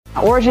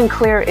Origin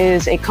Clear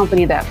is a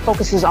company that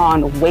focuses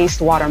on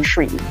wastewater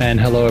treatment. And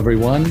hello,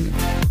 everyone.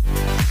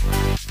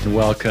 And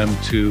welcome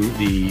to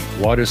the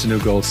Water is the New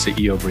Gold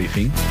CEO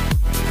briefing.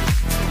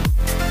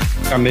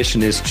 Our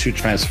mission is to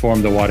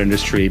transform the water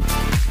industry.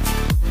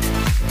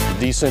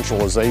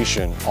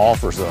 Decentralization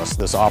offers us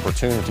this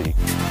opportunity.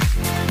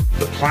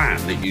 The plan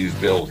that you've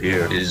built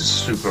here is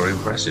super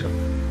impressive.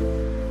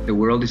 The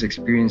world is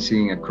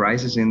experiencing a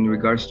crisis in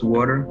regards to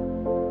water.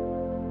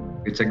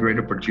 It's a great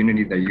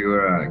opportunity that you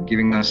are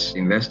giving us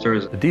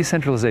investors. The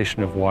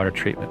decentralization of water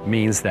treatment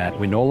means that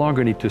we no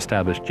longer need to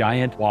establish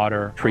giant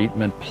water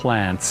treatment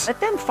plants. Let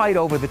them fight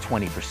over the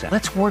 20%.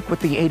 Let's work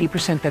with the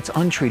 80% that's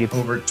untreated.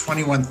 Over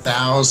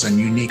 21,000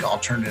 unique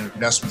alternative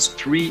investments.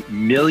 3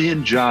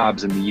 million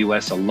jobs in the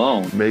U.S.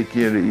 alone.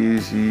 Making it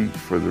easy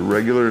for the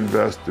regular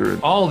investor.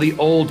 All the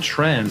old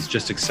trends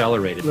just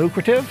accelerated.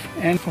 Lucrative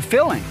and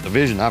fulfilling. The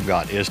vision I've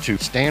got is to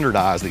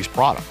standardize these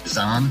products.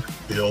 Design,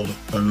 build,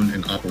 own,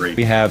 and operate.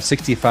 We have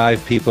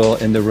 65 people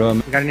in the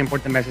room. We got an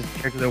important message to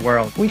share to the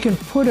world. We can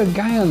put a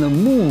guy on the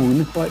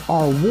moon, but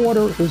our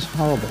water is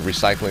horrible.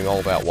 Recycling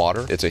all that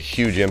water, it's a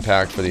huge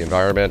impact for the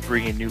environment.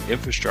 Bringing new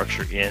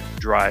infrastructure in,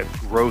 drive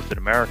growth in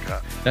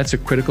America. That's a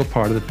critical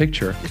part of the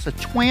picture. It's a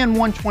twin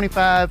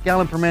 125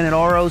 gallon per minute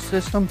RO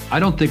system. I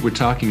don't think we're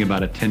talking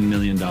about a $10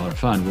 million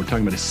fund. We're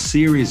talking about a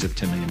series of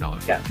 $10 million.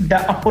 Yeah,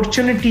 the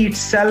opportunity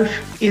itself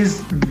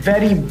is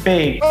very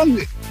big.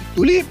 To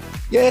live,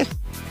 yes.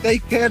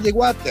 Take care of the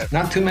water.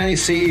 Not too many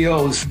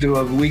CEOs do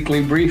a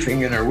weekly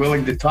briefing and are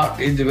willing to talk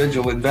to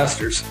individual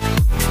investors.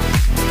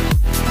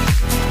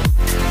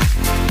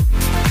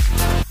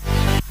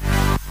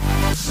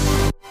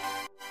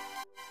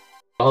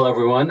 Hello,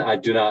 everyone. I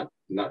do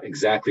not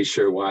exactly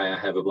sure why I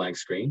have a blank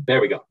screen.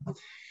 There we go.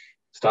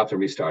 Stopped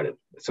and restarted.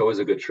 It's always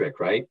a good trick,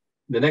 right?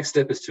 The next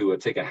step is to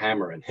take a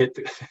hammer and hit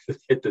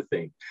the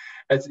thing.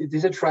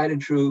 These are tried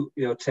and true,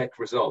 tech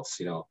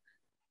results,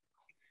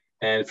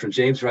 And from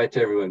James Wright to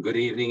everyone, good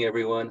evening,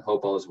 everyone.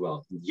 Hope all is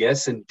well.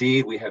 Yes,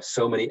 indeed, we have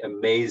so many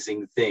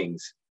amazing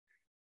things.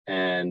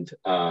 And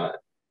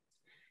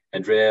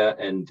Andrea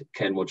and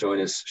Ken will join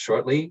us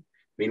shortly.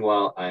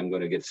 Meanwhile, I'm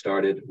going to get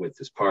started with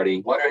this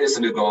party. Water is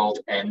the new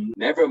gold, and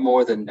never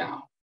more than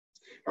now.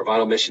 Our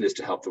vital mission is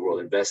to help the world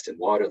invest in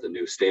water, the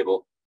new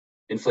stable,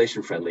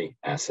 inflation-friendly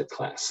asset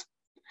class.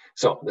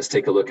 So let's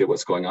take a look at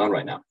what's going on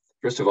right now.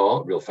 First of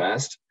all, real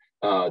fast,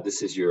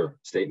 this is your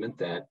statement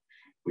that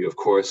we, of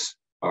course,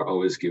 are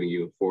always giving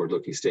you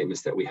forward-looking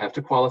statements that we have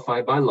to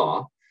qualify by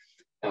law,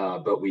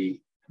 but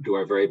we do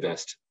our very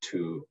best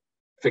to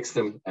fix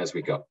them as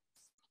we go.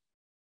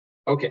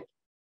 Okay,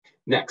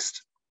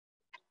 next.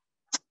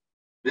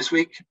 This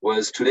week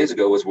 2 days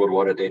ago was World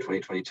Water Day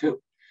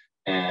 2022.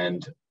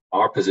 And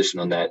our position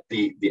on that,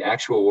 the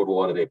actual World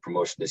Water Day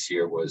promotion this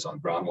year was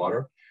on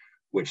groundwater,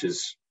 which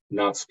is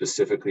not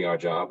specifically our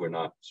job. We're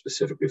not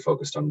specifically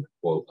focused on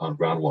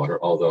groundwater,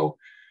 although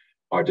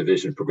our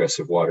division,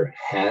 Progressive Water,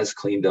 has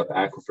cleaned up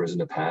aquifers in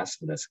the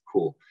past, and that's a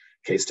cool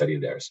case study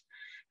of theirs.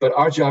 But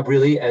our job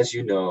really, as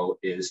you know,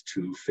 is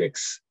to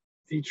fix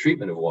the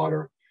treatment of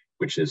water,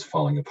 which is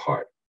falling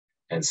apart.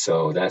 And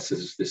so this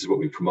is what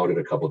we promoted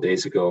a couple of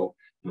days ago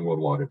on World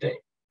Water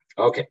Day.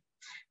 Okay,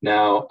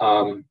 now,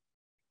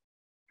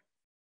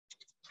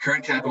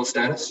 current capital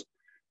status.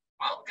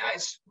 Well,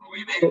 guys,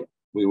 we made it.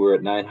 We were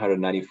at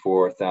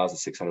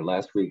 994,600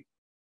 last week,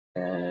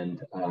 and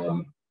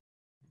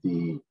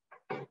the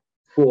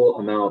full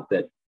amount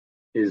that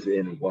is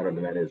in water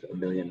demand is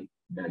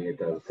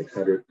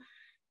 1,098,600.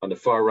 On the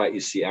far right,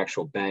 you see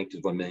actual banked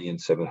is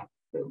 1,700,000.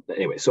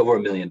 Anyway, so over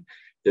 1 million.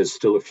 There's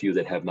still a few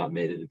that have not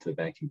made it into the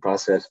banking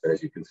process, but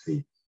as you can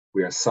see,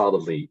 we are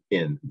solidly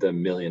in the $1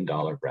 million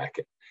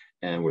bracket,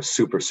 and we're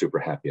super, super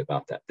happy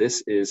about that.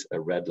 This is a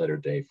red letter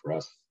day for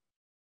us.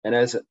 And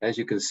as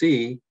you can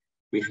see,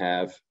 we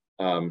have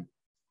an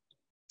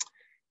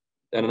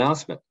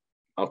announcement.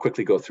 I'll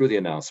quickly go through the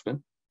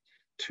announcement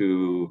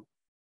to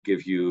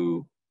give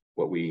you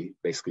what we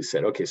basically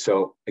said. Okay,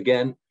 so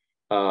again,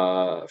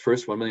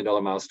 first $1 million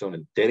milestone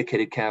in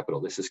dedicated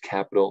capital. This is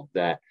capital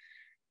that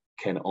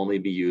can only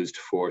be used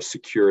for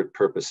secured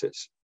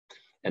purposes.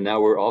 And now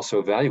we're also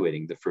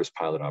evaluating the first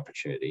pilot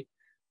opportunity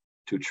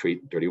to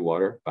treat dirty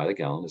water by the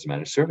gallon as a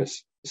managed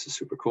service. This is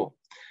super cool.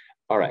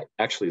 All right,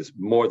 actually it's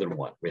more than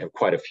one. We have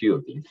quite a few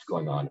of these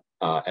going on.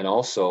 And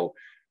also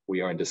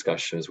we are in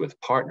discussions with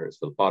partners.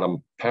 The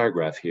bottom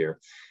paragraph here,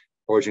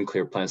 Origin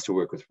Clear plans to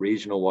work with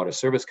regional water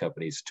service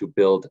companies to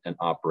build and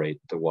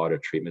operate the water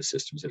treatment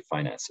systems it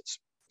finances,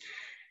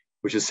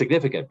 which is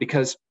significant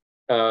because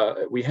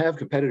we have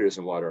competitors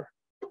in water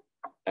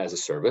as a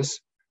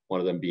service, one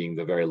of them being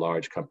the very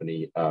large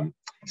company,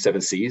 Seven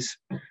Seas,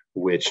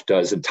 which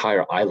does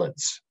entire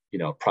islands,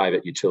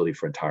 private utility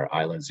for entire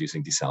islands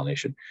using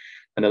desalination.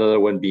 And another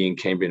one being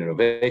Cambrian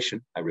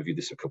Innovation. I reviewed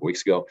this a couple of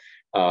weeks ago,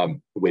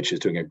 which is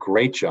doing a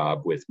great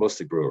job with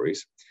mostly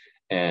breweries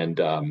and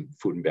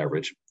food and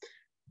beverage.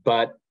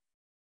 But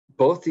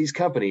both these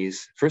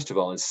companies, first of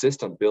all,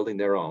 insist on building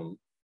their own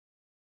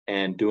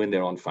and doing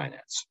their own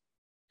finance.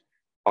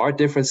 Our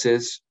difference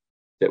is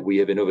that we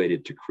have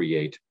innovated to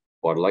create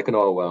Water like an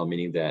oil well,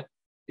 meaning that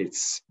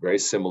it's very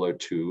similar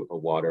to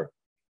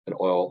an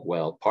oil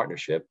well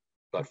partnership,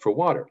 but for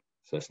water.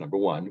 So that's number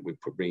one. We're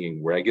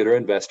bringing regular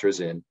investors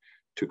in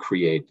to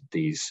create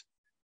these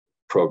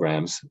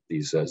programs,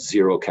 these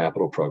zero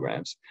capital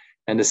programs.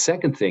 And the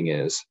second thing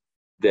is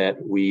that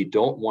we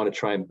don't want to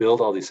try and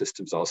build all these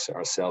systems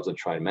ourselves and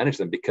try and manage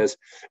them, because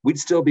we'd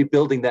still be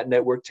building that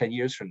network 10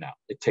 years from now.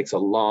 It takes a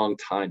long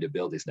time to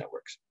build these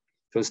networks.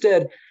 So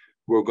instead,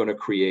 we're going to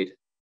create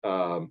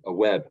a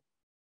web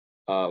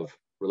of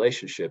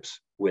relationships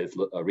with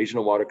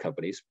regional water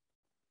companies.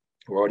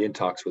 We're already in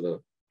talks with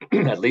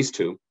at least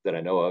two that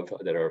I know of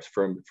that are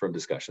firm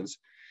discussions.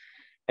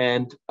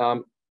 And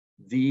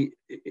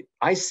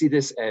I see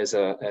this as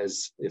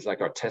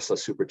like our Tesla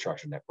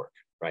supercharger network,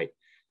 right?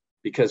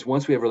 Because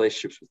once we have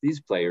relationships with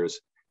these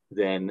players,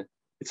 then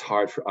it's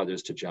hard for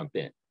others to jump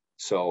in.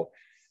 So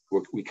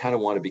we kind of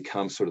want to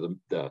become sort of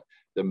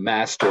the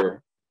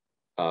master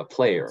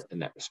player in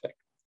that respect.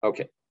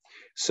 Okay,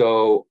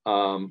 so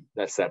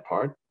that's that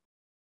part.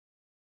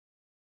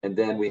 And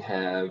then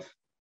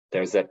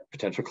there's that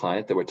potential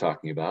client that we're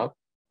talking about,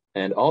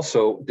 and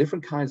also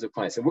different kinds of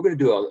clients. And we're going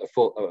to do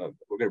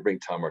we're going to bring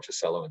Tom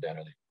Marchicello and Dan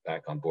Early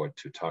back on board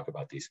to talk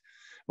about these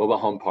mobile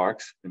home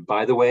parks. And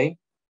by the way,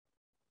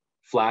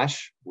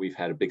 Flash, we've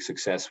had a big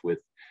success with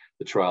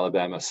the Troy,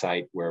 Alabama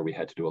site where we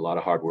had to do a lot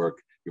of hard work.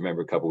 You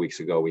remember a couple of weeks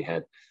ago, we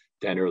had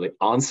Dan Early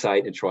on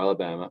site in Troy,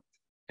 Alabama,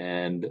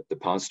 and the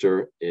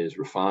Ponster is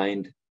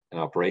refined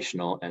and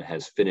operational and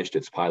has finished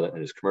its pilot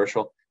and its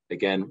commercial.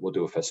 Again, we'll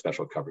do a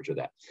special coverage of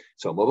that.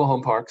 So mobile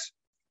home parks,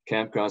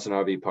 campgrounds and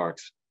RV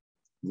parks,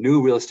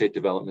 new real estate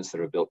developments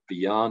that are built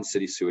beyond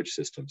city sewage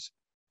systems,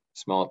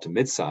 small to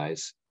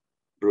mid-size,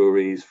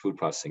 breweries, food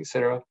processing, et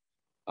cetera,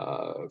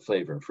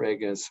 flavor and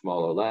fragrance,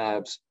 smaller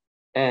labs,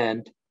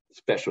 and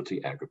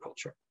specialty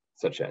agriculture,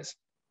 such as,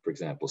 for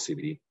example,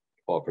 CBD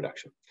oil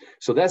production.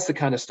 So that's the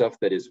kind of stuff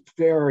that is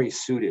very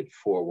suited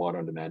for water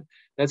on demand.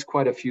 That's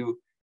quite a few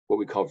what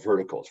we call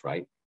verticals,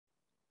 right?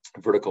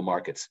 Vertical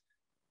markets.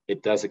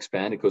 It does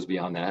expand, it goes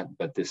beyond that,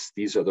 but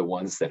these are the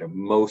ones that are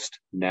most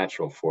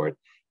natural for it.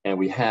 And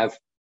we have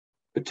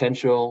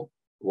potential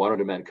water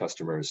demand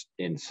customers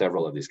in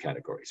several of these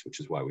categories, which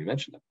is why we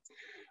mentioned them.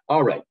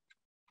 All right.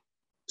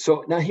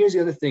 So now here's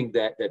the other thing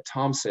that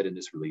Tom said in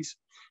this release,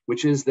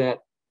 which is that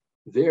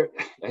there,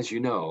 as you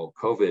know,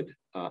 COVID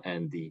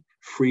and the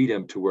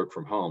freedom to work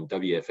from home,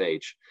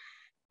 WFH,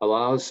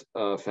 allows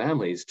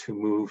families to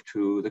move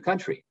to the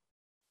country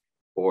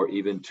or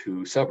even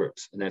to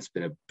suburbs. And that's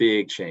been a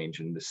big change.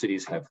 And the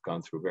cities have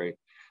gone through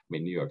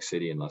New York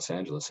City and Los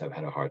Angeles have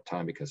had a hard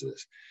time because of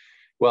this.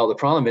 Well, the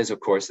problem is, of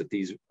course, that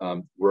these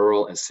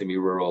rural and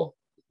semi-rural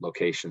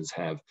locations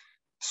have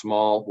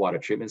small water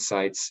treatment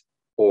sites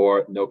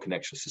or no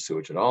connections to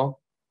sewage at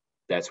all.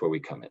 That's where we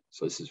come in.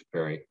 So this is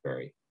very,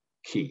 very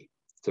key.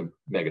 It's a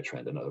mega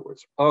trend, in other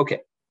words. Okay,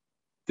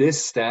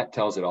 this stat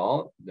tells it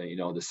all.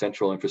 That, the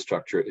central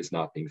infrastructure is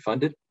not being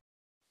funded.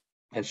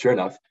 And sure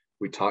enough,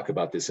 we talk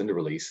about this in the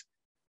release,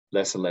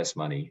 less and less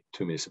money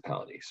to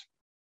municipalities.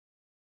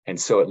 And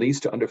so it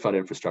leads to underfunded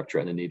infrastructure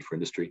and the need for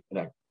industry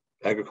and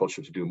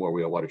agriculture to do more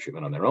real water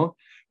treatment on their own,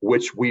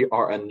 which we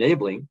are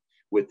enabling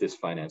with this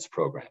finance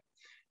program.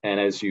 And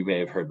as you may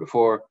have heard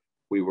before,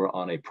 we were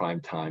on a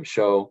primetime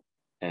show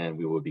and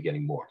we will be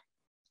getting more.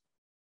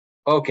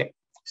 Okay,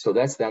 so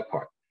that's that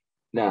part.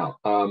 Now,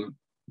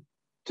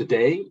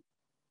 today,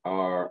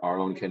 our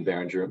own Ken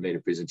Berenger made a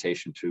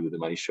presentation to the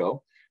Money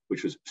Show,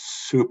 which was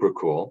super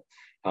cool.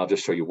 I'll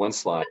just show you one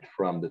slide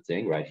from the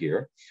thing right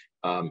here.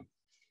 And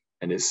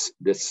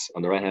this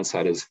on the right-hand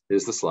side is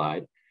the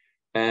slide.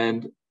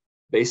 And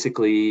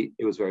basically,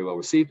 it was very well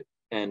received.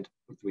 And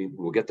we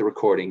will get the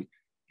recording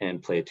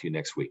and play it to you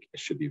next week. It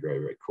should be very,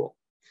 very cool.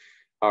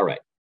 All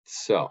right.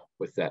 So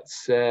with that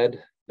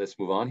said, let's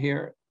move on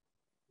here.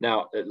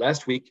 Now,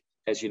 last week,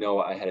 as you know,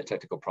 I had a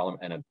technical problem,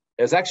 and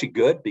it was actually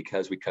good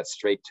because we cut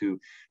straight to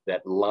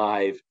that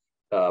live,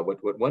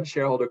 what one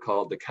shareholder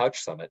called the couch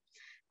summit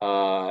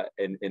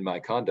in my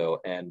condo.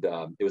 And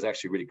it was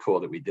actually really cool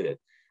that we did it.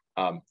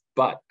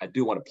 But I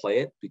do want to play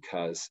it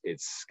because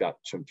it's got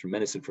some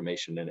tremendous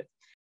information in it.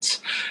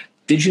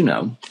 Did you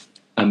know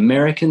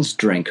Americans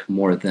drink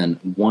more than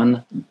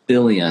 1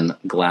 billion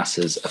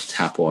glasses of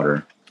tap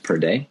water per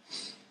day?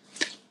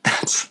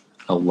 That's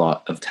a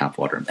lot of tap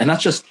water. And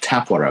that's just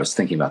tap water. I was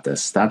thinking about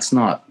this. That's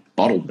not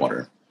bottled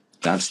water.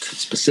 That's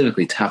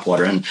specifically tap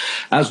water. And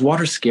as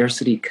water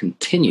scarcity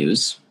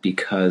continues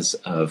because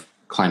of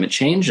climate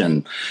change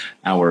and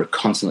our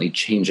constantly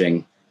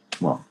changing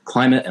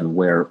climate and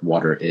where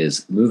water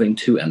is moving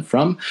to and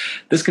from,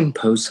 this can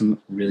pose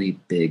some really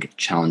big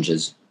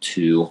challenges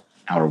to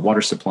our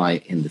water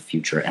supply in the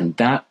future. And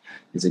that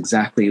is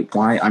exactly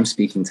why I'm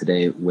speaking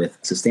today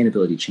with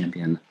sustainability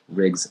champion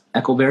Riggs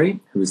Eckelberry,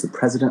 who is the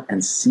president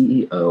and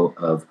CEO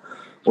of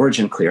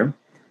OriginClear,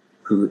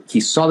 who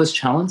he saw this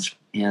challenge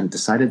and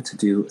decided to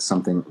do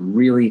something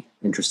really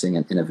interesting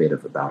and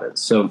innovative about it.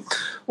 So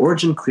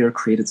OriginClear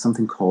created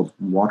something called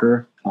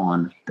Water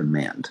on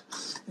Demand.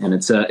 And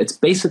it's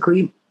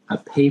basically a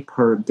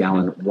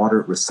pay-per-gallon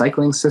water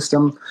recycling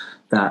system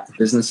that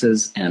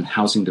businesses and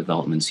housing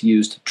developments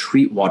use to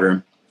treat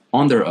water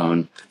on their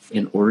own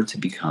in order to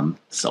become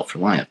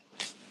self-reliant,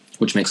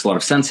 which makes a lot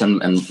of sense,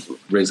 and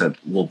Reza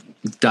will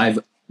dive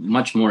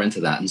much more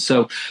into that. And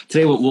so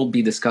today what we'll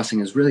be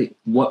discussing is really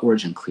what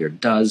OriginClear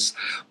does,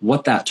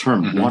 what that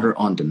term water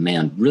on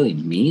demand really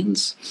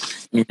means,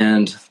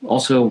 and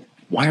also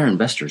why are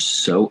investors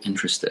so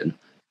interested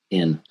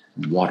in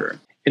water.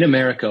 In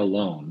America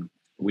alone,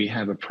 we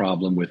have a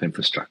problem with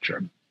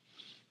infrastructure.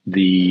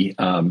 For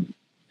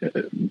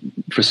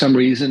some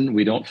reason,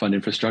 we don't fund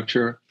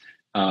infrastructure,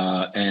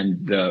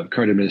 and the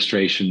current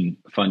administration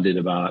funded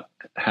about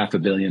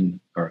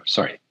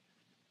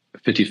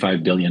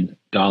 $55 billion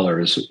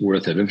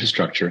worth of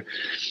infrastructure,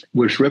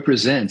 which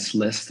represents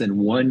less than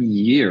 1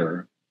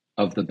 year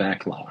of the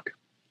backlog.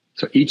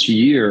 So each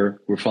year,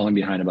 we're falling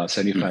behind about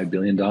 $75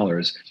 billion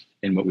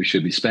in what we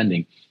should be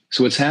spending.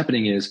 So what's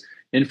happening is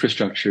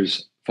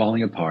infrastructure's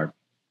falling apart.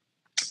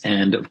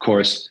 And of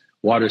course,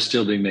 water is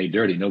still being made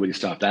dirty. Nobody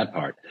stopped that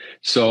part.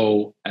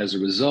 So as a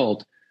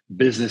result,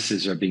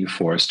 businesses are being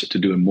forced to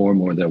do more and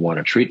more of their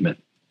water treatment,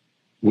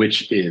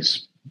 which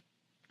is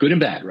good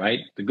and bad, right?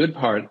 The good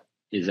part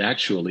is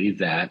actually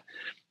that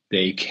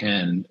they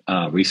can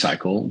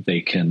recycle,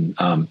 they can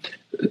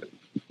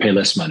pay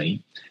less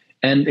money,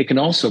 and they can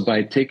also,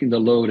 by taking the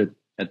load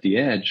at the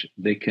edge,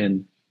 they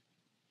can,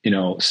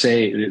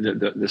 say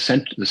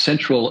the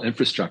central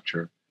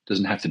infrastructure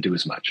doesn't have to do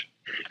as much.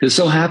 It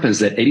so happens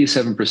that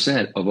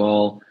 87% of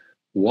all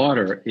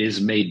water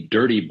is made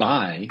dirty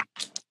by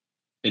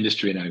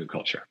industry and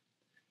agriculture.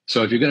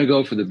 So if you're going to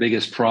go for the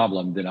biggest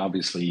problem, then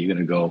obviously you're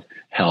going to go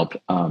help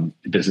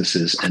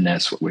businesses, and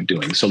that's what we're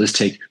doing. So let's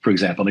take, for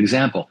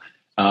example,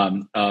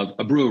 of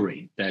a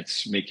brewery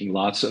that's making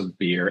lots of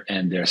beer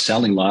and they're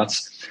selling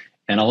lots,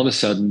 and all of a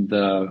sudden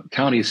the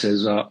county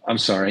says, I'm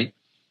sorry,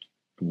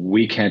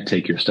 we can't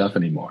take your stuff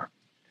anymore.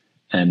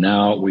 And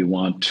now we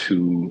want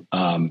to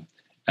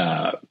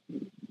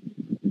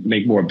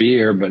make more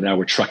beer, but now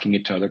we're trucking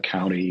it to other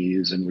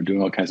counties and we're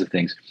doing all kinds of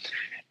things.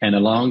 And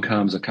along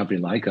comes a company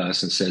like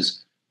us and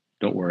says,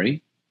 don't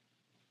worry,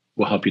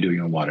 we'll help you do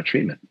your own water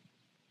treatment.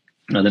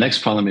 Now, the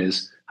next problem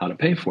is how to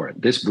pay for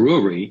it. This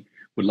brewery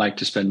would like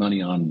to spend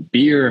money on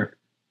beer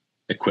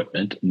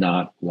equipment,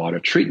 not water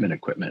treatment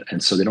equipment.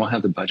 And so they don't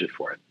have the budget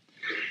for it.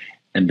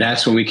 And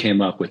that's when we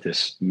came up with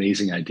this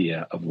amazing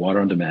idea of water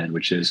on demand,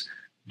 which is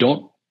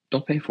don't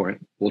pay for it.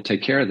 We'll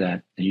take care of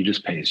that. And you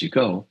just pay as you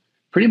go.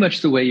 Pretty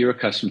much the way you're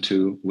accustomed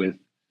to with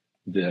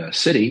the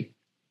city,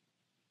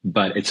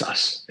 but it's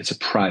us. It's a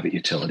private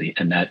utility.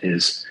 And that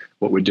is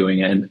what we're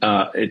doing. And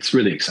it's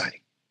really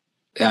exciting.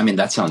 I mean,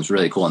 that sounds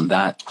really cool. And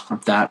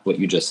that what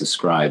you just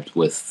described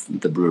with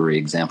the brewery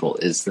example,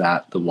 is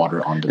that the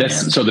water on demand?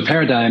 So the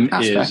paradigm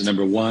aspect is,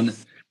 number one,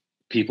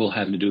 people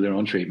having to do their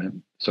own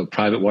treatment. So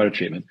private water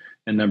treatment.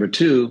 And number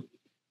two,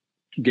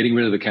 getting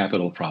rid of the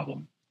capital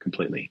problem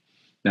completely.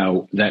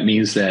 Now, that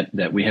means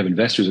that we have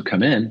investors who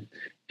come in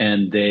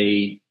and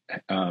they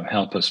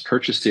help us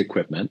purchase the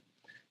equipment.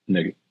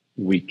 And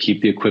we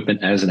keep the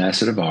equipment as an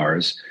asset of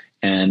ours.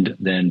 And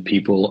then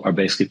people are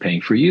basically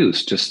paying for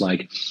use, just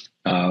like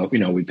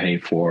we pay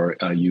for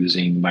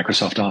using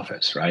Microsoft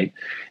Office, right?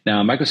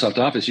 Now, Microsoft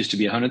Office used to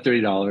be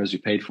 $130. You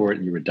paid for it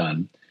and you were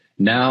done.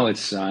 Now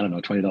it's,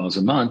 $20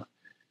 a month.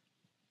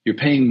 You're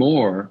paying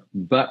more,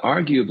 but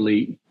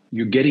arguably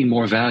you're getting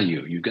more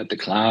value. You've got the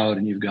cloud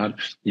and you've got,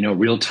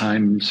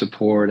 real-time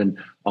support and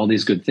all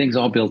these good things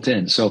all built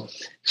in. So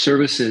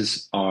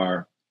services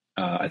are,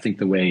 I think,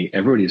 the way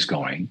everybody is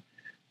going.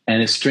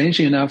 And it's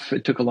strangely enough,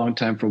 it took a long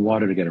time for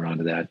water to get around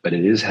to that, but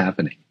it is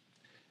happening.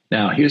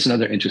 Now, here's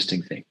another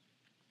interesting thing.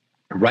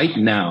 Right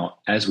now,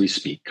 as we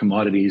speak,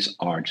 commodities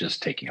are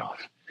just taking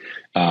off.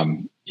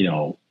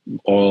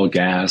 Oil,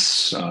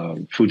 gas,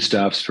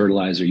 foodstuffs,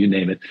 fertilizer, you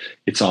name it.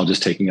 It's all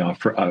just taking off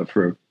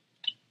for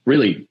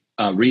really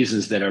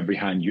reasons that are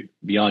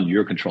beyond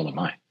your control and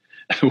mine.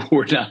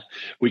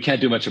 We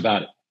can't do much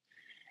about it.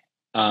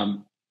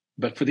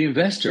 But for the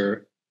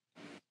investor,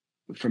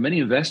 for many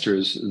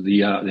investors,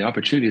 the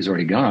opportunity is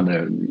already gone.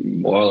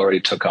 The oil already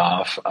took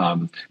off.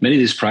 Many of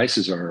these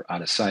prices are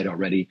out of sight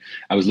already.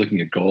 I was looking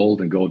at gold,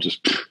 and gold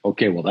just,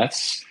 okay, well,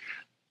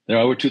 they're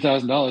over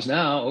 $2,000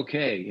 now.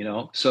 Okay,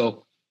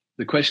 So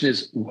the question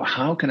is,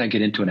 how can I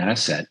get into an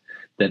asset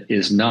that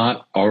is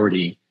not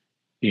already,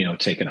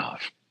 taken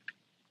off?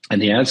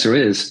 And the answer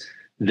is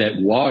that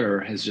water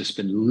has just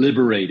been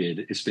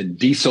liberated. It's been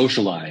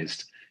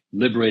desocialized,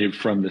 liberated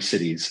from the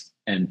cities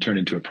and turned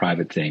into a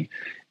private thing.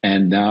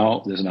 And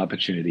now there's an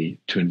opportunity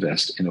to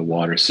invest in a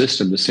water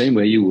system the same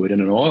way you would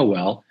in an oil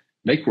well,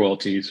 make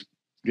royalties,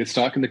 get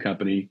stock in the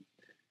company,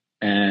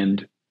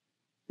 and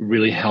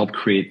really help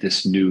create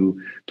this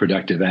new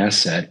productive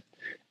asset.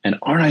 And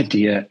our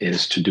idea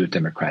is to do it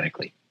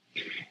democratically.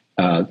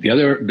 The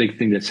other big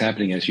thing that's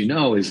happening, as you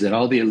know, is that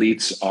all the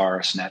elites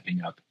are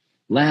snapping up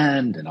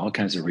land and all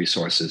kinds of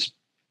resources.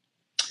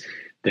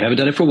 They haven't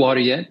done it for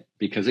water yet,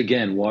 because,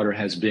 again, water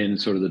has been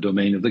sort of the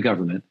domain of the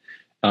government.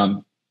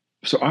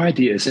 So our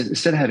idea is,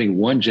 instead of having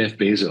one Jeff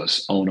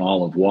Bezos own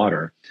all of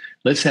water,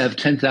 let's have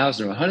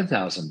 10,000 or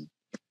 100,000.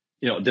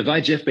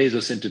 Divide Jeff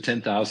Bezos into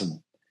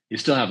 10,000. You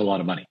still have a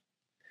lot of money.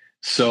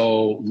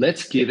 So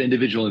let's give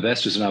individual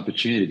investors an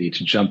opportunity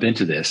to jump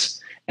into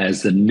this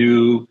as the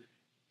new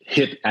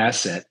hip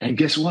asset. And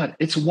guess what?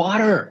 It's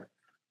water.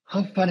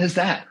 How fun is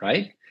that,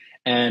 right?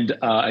 And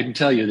I can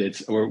tell you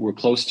that we're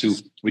close to,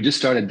 we just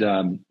started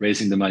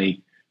raising the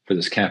money for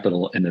this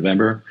capital in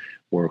November.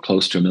 We're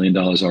close to $1 million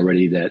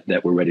already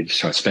that we're ready to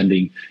start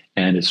spending.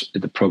 And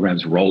the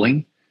program's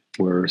rolling.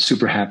 We're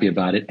super happy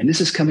about it. And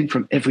this is coming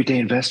from everyday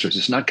investors.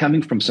 It's not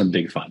coming from some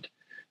big fund,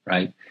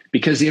 right?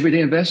 Because the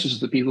everyday investors are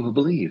the people who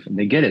believe, and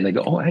they get it. And they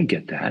go, oh, I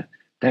get that.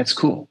 That's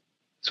cool.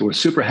 So we're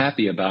super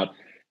happy about,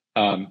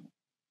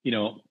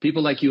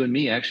 people like you and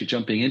me actually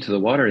jumping into the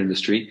water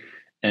industry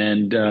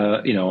and,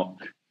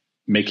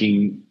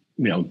 making,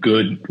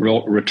 good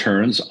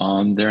returns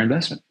on their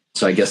investment.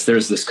 So I guess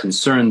there's this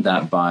concern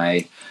that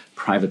by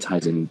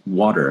privatizing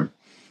water,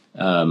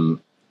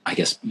 I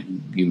guess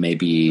you may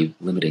be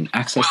limiting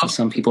access to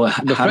some people.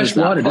 The fresh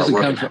water doesn't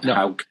come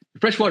from,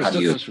 fresh water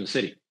still comes from the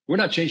city. We're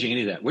not changing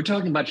any of that. We're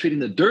talking about treating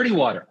the dirty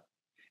water.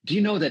 Do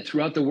you know that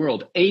throughout the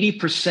world,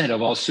 80%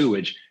 of all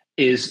sewage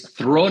is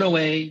thrown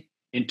away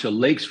into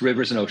lakes,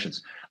 rivers, and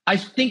oceans? I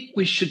think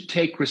we should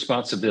take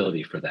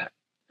responsibility for that.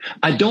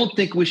 I don't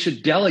think we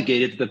should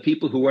delegate it to the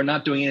people who are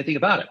not doing anything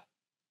about it,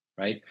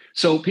 right?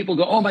 So people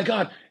go, oh my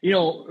God,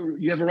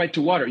 you have a right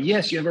to water.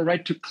 Yes, you have a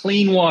right to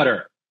clean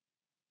water.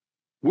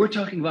 We're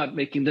talking about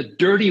making the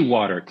dirty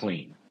water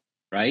clean,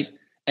 right?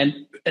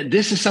 And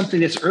this is something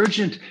that's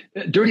urgent.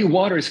 Dirty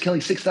water is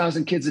killing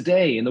 6,000 kids a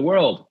day in the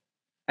world.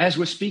 As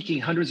we're speaking,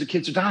 hundreds of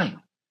kids are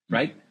dying,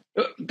 right?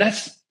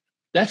 That's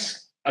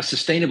a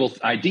sustainable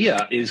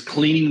idea, is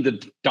cleaning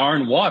the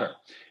darn water.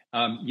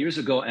 Years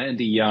ago,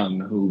 Andy Young,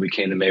 who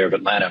became the mayor of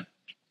Atlanta,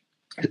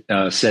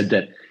 said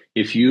that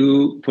if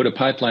you put a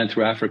pipeline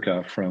through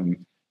Africa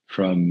from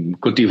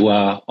Cote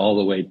d'Ivoire all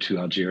the way to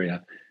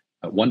Algeria,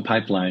 one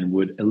pipeline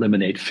would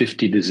eliminate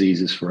 50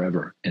 diseases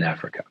forever in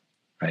Africa,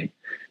 right?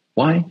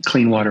 Why?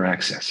 Clean water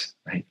access,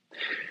 right?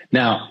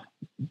 Now,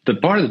 the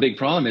part of the big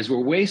problem is we're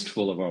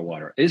wasteful of our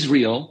water.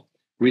 Israel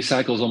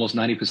recycles almost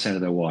 90%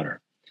 of their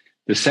water.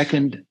 The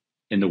second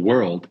in the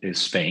world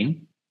is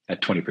Spain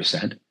at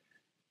 20%.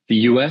 The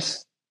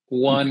US,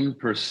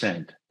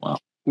 1%. Wow.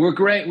 We're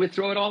great. We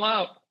throw it all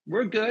out.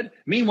 We're good.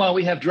 Meanwhile,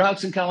 we have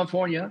droughts in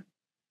California.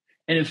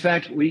 And in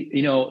fact,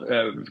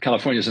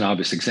 California is an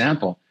obvious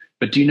example.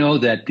 But do you know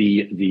that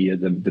the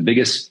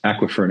biggest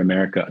aquifer in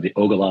America, the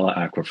Ogallala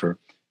Aquifer,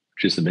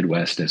 which is the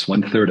Midwest, is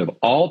 1/3 of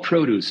all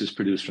produce is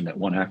produced from that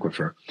one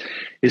aquifer,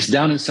 is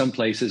down in some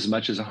places as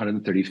much as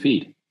 130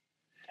 feet.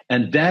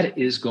 And that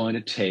is going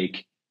to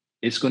take,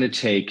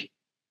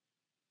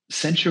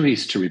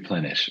 centuries to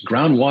replenish.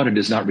 Groundwater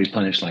does not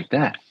replenish like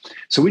that.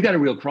 So we got a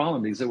real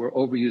problem because we're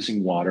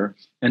overusing water,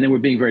 and then we're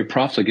being very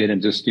profligate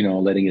and just,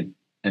 letting it,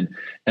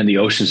 and the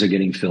oceans are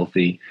getting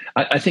filthy.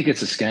 I think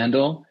it's a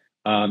scandal.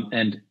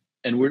 And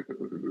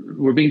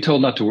we're being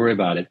told not to worry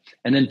about it.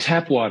 And then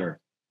tap water.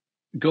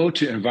 Go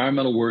to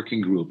Environmental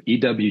Working Group,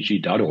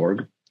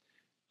 ewg.org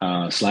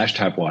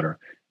 /tap water.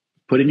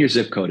 Put in your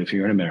zip code if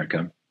you're in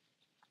America,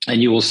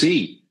 and you will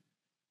see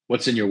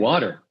what's in your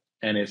water.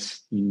 And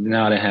it's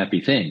not a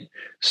happy thing.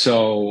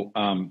 So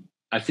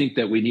I think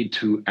that we need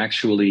to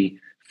actually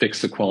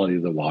fix the quality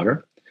of the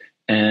water.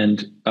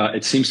 And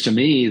it seems to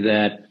me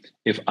that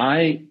if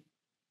I'm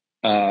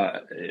a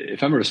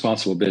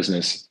responsible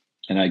business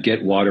and I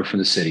get water from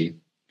the city,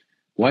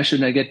 why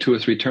shouldn't I get 2 or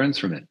 3 turns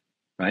from it,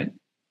 right?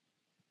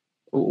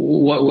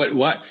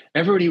 What?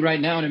 Everybody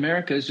right now in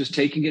America is just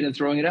taking it and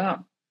throwing it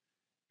out.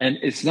 And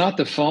it's not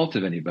the fault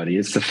of anybody.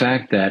 It's the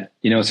fact that,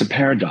 it's a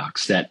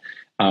paradox that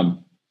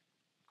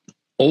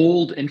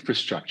old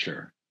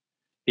infrastructure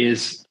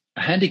is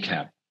a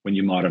handicap when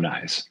you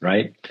modernize,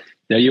 right?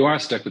 Now you are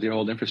stuck with your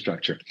old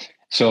infrastructure.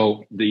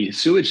 So the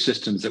sewage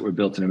systems that were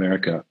built in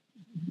America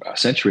a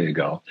century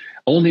ago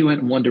only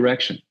went in one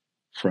direction,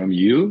 from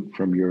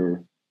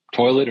your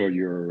toilet or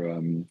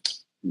your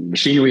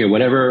machinery or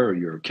whatever, or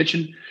your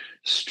kitchen,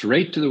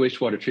 straight to the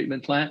wastewater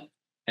treatment plant,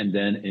 and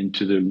then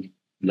into the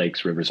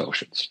lakes, rivers,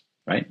 oceans,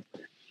 right?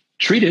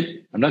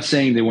 Treated. I'm not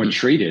saying they weren't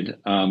treated,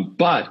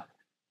 but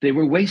they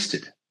were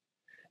wasted.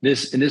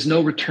 There's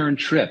no return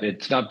trip.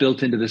 It's not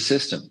built into the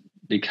system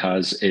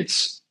because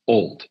it's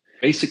old.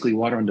 Basically,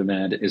 water on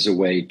demand is a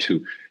way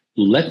to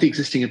let the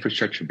existing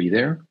infrastructure be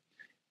there,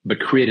 but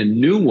create a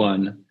new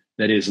one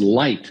that is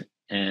light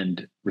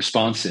and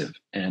responsive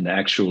and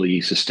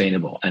actually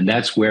sustainable. And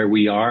that's where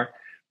we are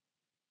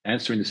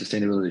answering the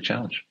sustainability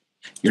challenge.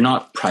 You're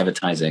not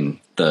privatizing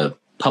the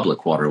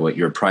public water. What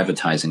you're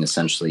privatizing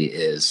essentially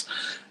is,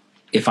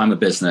 if I'm a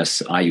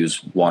business, I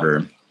use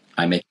water,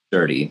 I make it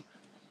dirty,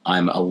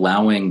 I'm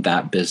allowing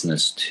that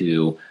business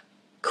to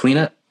clean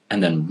it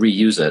and then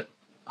reuse it.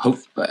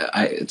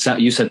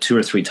 You said 2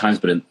 or 3 times,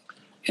 but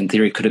in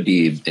theory, could it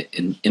be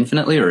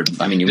infinitely? Or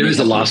there is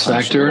a loss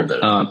factor.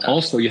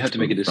 Also, you have to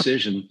make a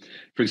decision.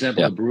 For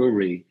example, a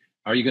brewery,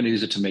 are you going to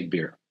use it to make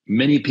beer?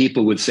 Many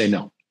people would say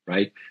no,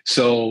 right?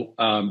 So,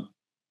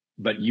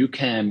 but you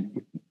can,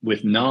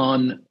 with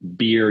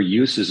non-beer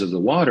uses of the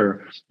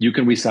water, you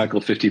can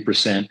recycle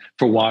 50%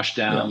 for wash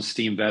downs,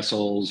 steam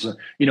vessels,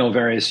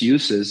 various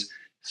uses.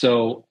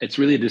 So it's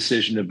really a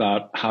decision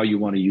about how you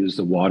want to use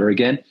the water.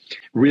 Again,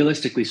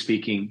 realistically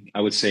speaking,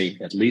 I would say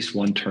at least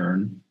one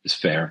turn is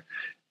fair,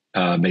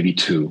 maybe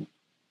two.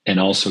 And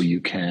also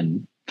you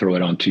can throw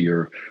it onto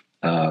your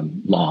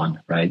lawn,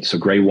 right? So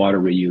gray water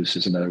reuse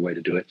is another way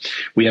to do it.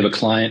 We have a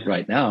client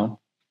right now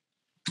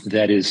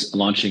that is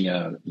launching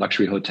a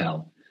luxury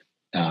hotel.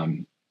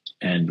 And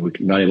we're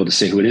not able to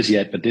say who it is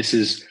yet, but this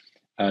is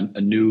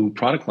a new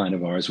product line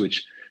of ours,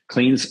 which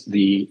cleans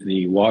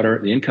the water,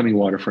 the incoming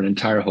water for an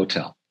entire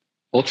hotel.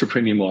 Ultra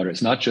premium water.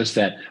 It's not just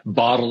that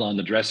bottle on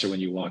the dresser when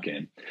you walk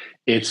in.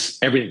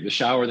 It's everything, the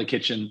shower, the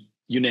kitchen,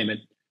 you name it.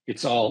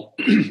 It's all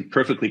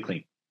perfectly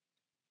clean.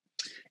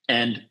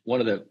 And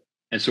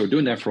so we're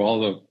doing that for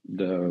all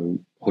the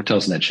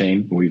hotels in that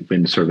chain. We've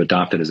been sort of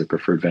adopted as a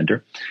preferred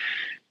vendor.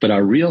 But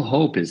our real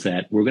hope is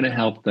that we're going to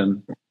help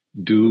them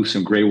do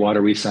some gray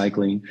water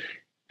recycling,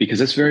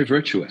 because it's very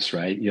virtuous,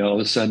 right? All of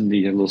a sudden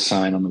you have a little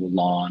sign on the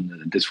lawn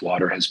that this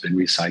water has been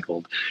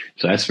recycled.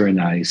 So that's very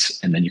nice.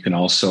 And then you can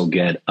also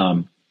get,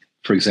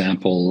 for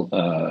example,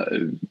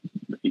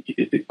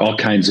 all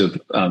kinds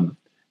of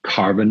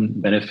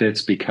carbon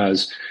benefits,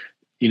 because,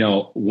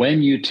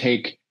 when you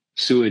take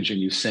sewage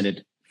and you send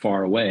it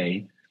far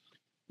away,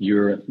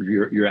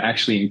 you're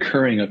actually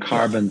incurring a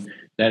carbon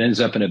that ends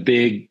up in a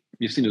big,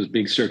 you've seen those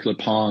big circular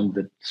ponds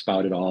that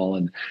spout it all,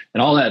 and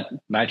all that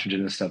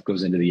nitrogen and stuff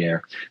goes into the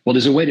air. Well,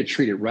 there's a way to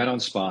treat it right on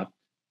spot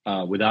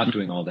without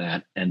doing all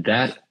that. And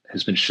that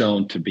has been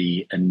shown to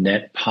be a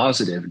net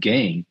positive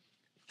gain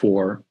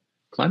for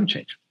climate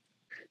change.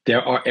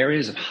 There are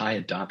areas of high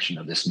adoption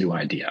of this new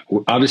idea.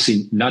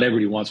 Obviously, not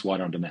everybody wants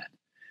water on demand.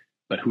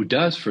 But who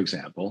does, for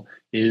example,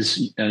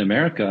 is in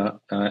America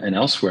and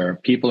elsewhere,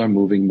 people are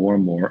moving more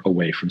and more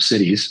away from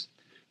cities.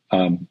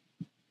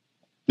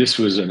 This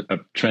was a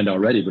trend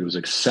already, but it was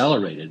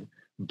accelerated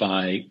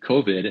by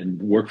COVID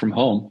and work from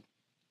home.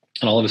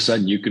 And all of a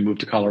sudden you can move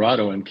to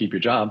Colorado and keep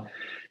your job.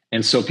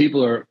 And so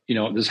people are,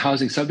 there's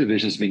housing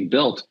subdivisions being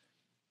built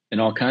in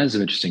all kinds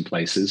of interesting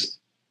places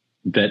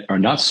that are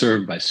not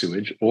served by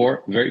sewage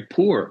or very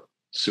poor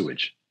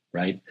sewage,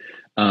 right?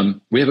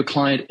 We have a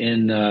client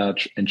in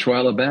Troy,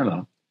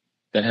 Alabama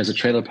that has a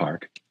trailer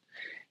park,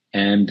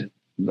 and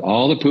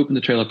all the poop in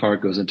the trailer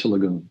park goes into a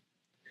lagoon.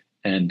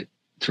 And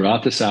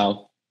throughout the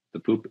South, the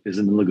poop is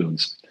in the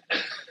lagoons.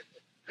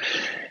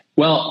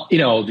 Well,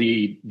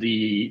 the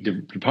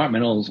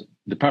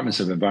departments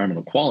of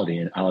environmental quality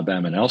in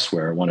Alabama and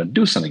elsewhere want to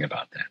do something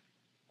about that.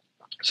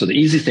 So the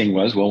easy thing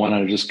was, well, why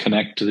not just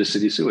connect to the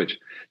city sewage?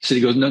 The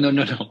city goes, no,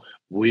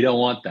 we don't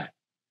want that.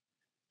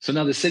 So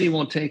now the city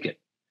won't take it.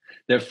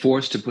 They're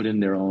forced to put in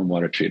their own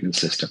water treatment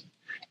system.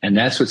 And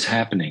that's what's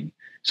happening.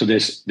 So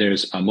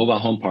there's mobile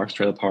home parks,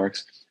 trailer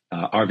parks,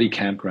 RV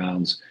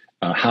campgrounds,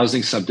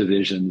 housing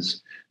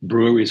subdivisions.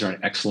 Breweries are an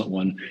excellent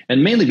one.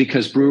 And mainly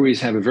because breweries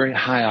have a very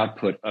high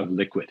output of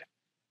liquid.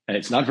 And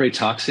it's not very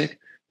toxic,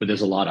 but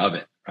there's a lot of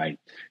it, right?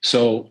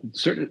 So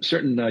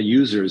certain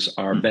users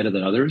are better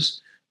than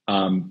others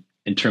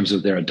in terms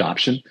of their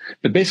adoption.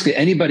 But basically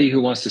anybody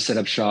who wants to set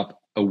up shop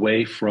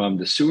away from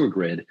the sewer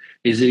grid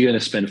is either going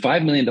to spend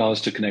 $5 million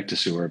to connect to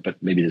sewer, but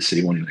maybe the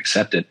city won't even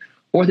accept it,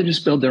 or they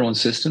just build their own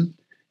system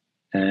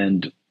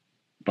and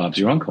Bob's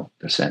your uncle.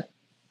 They're set.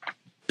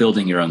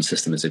 Building your own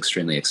system is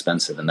extremely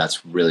expensive, and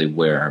that's really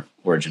where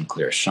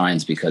OriginClear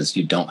shines, because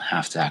you don't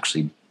have to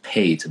actually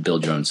pay to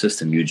build your own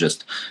system. You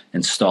just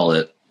install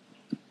it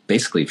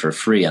basically for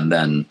free, and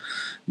then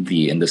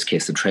in this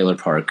case, the trailer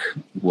park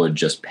would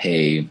just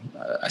pay,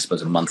 I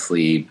suppose, a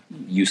monthly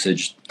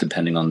usage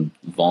depending on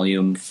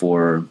volume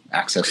for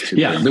access to.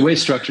 Yeah, the way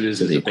it's structured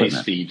is a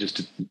base fee just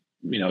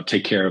to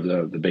take care of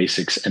the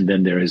basics, and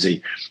then there is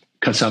a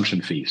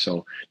consumption fee.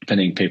 So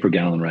depending pay per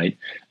gallon, right?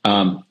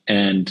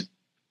 And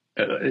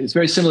it's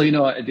very similar.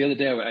 The other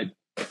day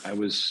I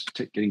was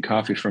getting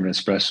coffee from an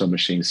espresso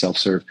machine,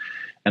 self-serve.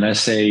 And I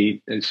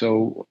say,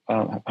 so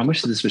how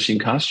much does this machine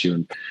cost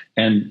you?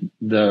 And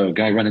the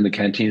guy running the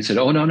canteen said,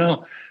 oh,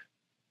 no.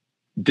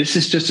 This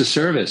is just a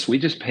service. We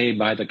just pay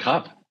by the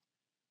cup.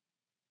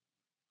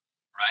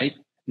 Right?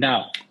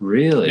 Now,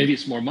 really, maybe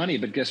it's more money,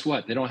 but guess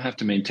what? They don't have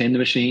to maintain the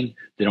machine.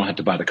 They don't have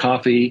to buy the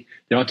coffee.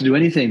 They don't have to do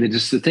anything. The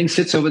thing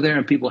sits over there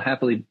and people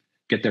happily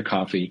get their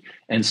coffee.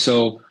 And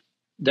so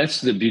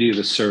that's the beauty of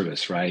the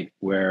service, right?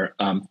 Where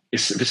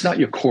if it's not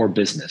your core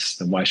business,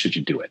 then why should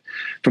you do it?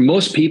 For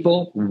most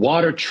people,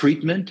 water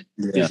treatment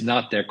is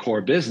not their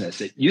core business.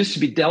 It used to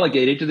be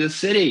delegated to the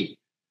city.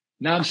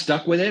 Now I'm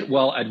stuck with it.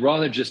 Well, I'd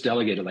rather just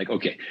delegate it. Like,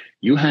 okay,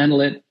 you handle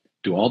it,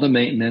 do all the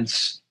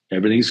maintenance,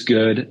 everything's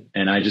good,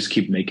 and I just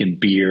keep making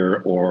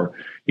beer or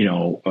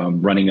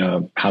running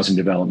a housing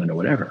development or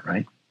whatever,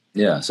 right?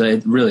 Yeah. So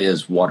it really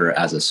is water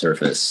as a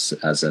service,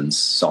 as in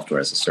software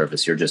as a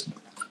service.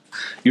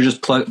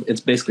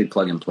 It's basically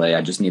plug and play.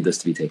 I just need this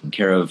to be taken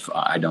care of.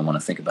 I don't want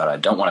to think about it. I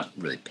don't want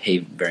to really pay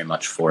very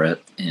much for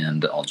it.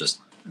 And I'll just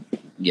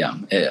Yeah,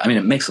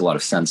 it makes a lot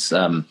of sense.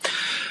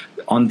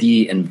 On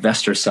the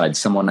investor side,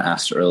 someone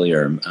asked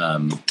earlier,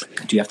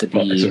 do you have to be...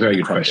 Well, it's a very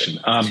good question.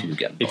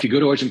 If you go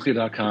to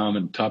originclear.com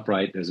and top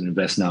right, there's an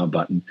Invest Now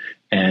button.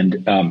 And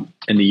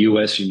in the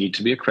U.S., you need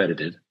to be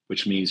accredited,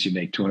 which means you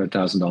make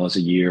 $200,000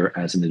 a year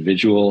as an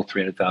individual,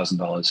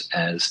 $300,000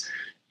 as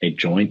a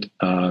joint,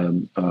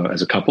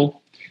 as a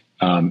couple.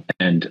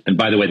 And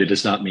by the way, that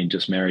does not mean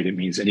just married. It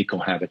means any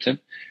cohabitant.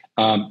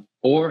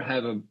 Or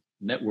have a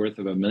net worth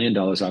of $1 million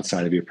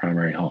outside of your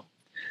primary home.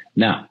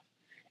 Now,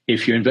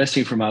 if you're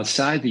investing from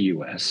outside the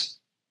U.S.,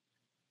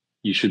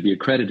 you should be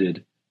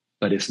accredited,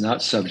 but it's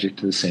not subject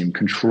to the same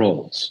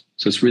controls.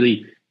 So it's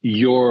really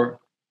your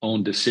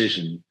own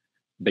decision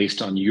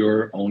based on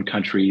your own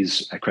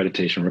country's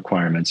accreditation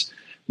requirements.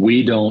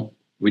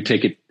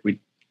 If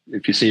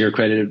you say you're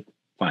accredited,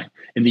 fine.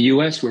 In the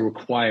U.S., we're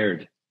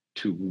required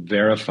to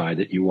verify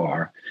that you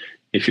are.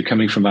 If you're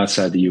coming from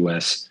outside the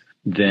U.S.,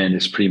 then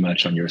it's pretty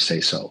much on your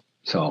say-so.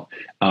 So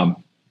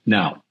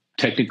now,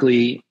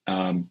 technically,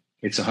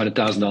 it's a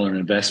 $100,000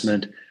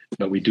 investment,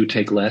 but we do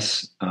take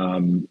less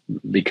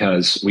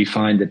because we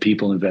find that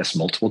people invest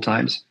multiple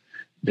times.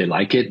 They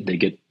like it. They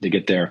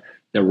get their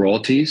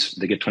royalties.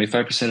 They get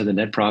 25% of the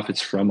net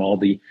profits from all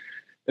the.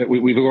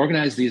 We've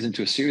organized these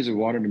into a series of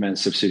water demand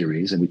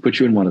subsidiaries, and we put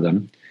you in one of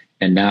them.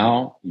 And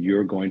now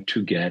you're going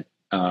to get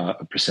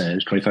a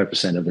percentage,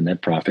 25% of the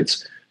net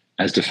profits,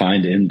 as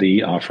defined in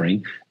the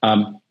offering,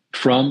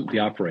 from the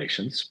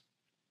operations.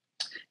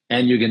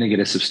 And you're going to get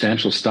a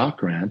substantial stock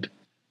grant,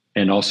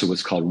 and also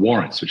what's called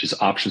warrants, which is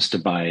options to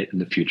buy it in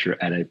the future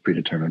at a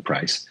predetermined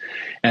price.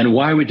 And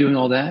why are we doing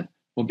all that?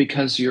 Well,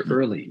 because you're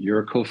early, you're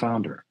a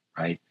co-founder,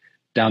 right?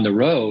 Down the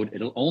road,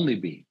 it'll only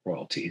be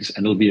royalties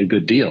and it'll be a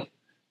good deal.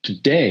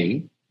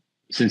 Today,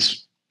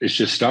 since it's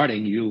just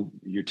starting,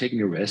 you're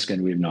taking a risk,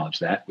 and we acknowledge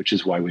that, which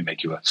is why we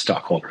make you a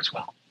stockholder as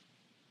well.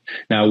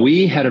 Now,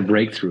 we had a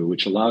breakthrough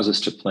which allows us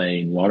to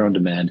play in water on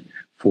demand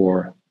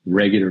for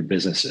regular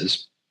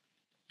businesses,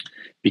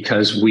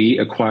 because we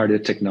acquired a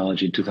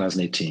technology in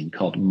 2018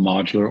 called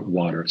modular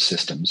water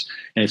systems.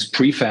 And it's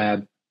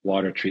prefab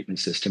water treatment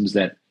systems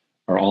that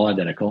are all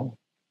identical.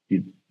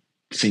 It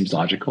seems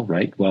logical,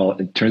 right? Well,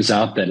 it turns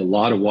out that a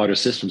lot of water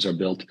systems are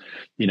built,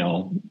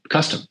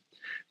 custom.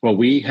 Well,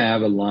 we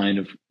have a line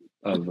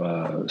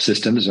of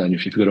systems, and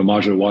if you go to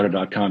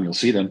modularwater.com, you'll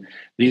see them.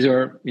 These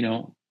are,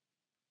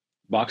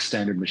 box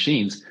standard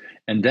machines.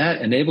 And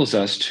that enables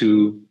us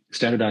to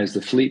standardize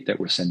the fleet that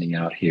we're sending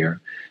out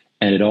here.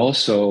 And it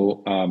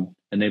also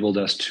enabled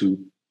us to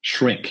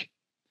shrink.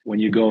 When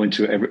you go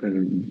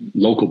into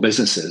local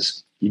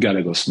businesses, you got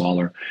to go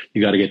smaller.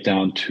 You got to get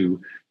down to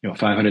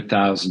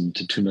 $500,000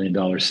 to $2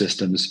 million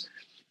systems,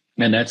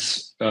 and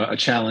that's a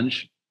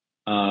challenge.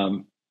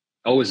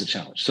 Always a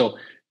challenge. So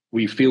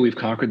we feel we've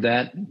conquered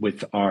that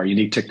with our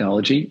unique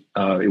technology.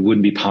 It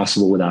wouldn't be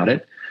possible without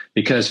it,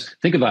 because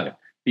think about it.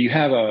 You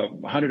have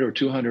 100 or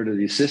 200 of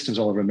these systems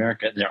all over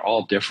America, and they're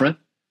all different.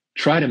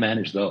 Try to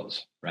manage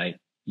those, right?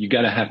 You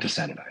got to have to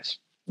standardize.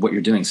 What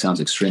you're doing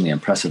sounds extremely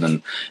impressive.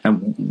 And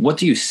what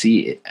do you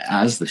see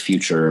as the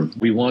future?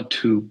 We want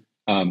to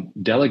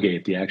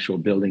delegate the actual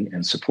building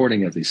and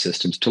supporting of these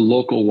systems to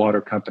local water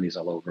companies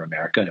all over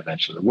America and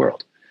eventually the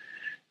world.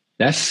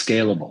 That's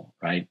scalable,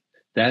 right?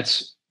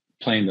 That's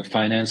playing the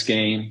finance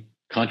game,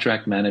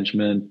 contract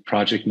management,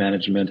 project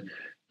management,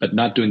 but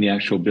not doing the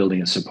actual building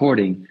and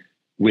supporting,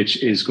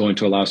 which is going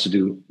to allow us to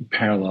do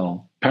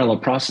parallel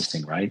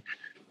processing, right?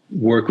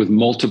 Work with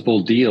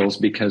multiple deals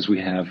because we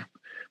have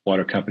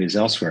water companies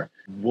elsewhere.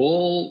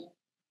 We'll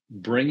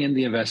bring in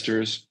the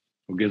investors,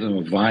 we'll give them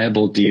a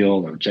viable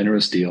deal or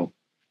generous deal,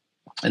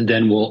 and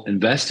then we'll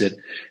invest it.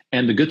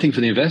 And the good thing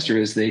for the investor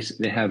is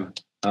they have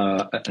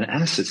an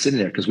asset sitting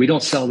there, because we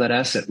don't sell that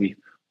asset, we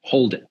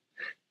hold it.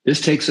 This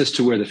takes us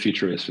to where the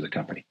future is for the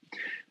company.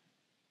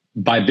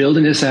 By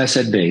building this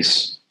asset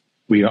base,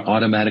 we are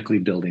automatically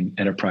building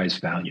enterprise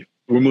value.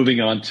 We're moving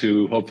on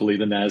to hopefully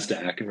the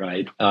NASDAQ,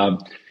 right?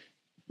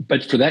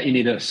 But for that, you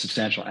need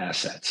substantial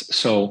assets.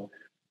 So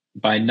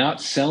by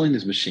not selling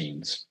these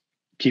machines,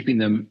 keeping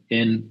them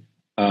in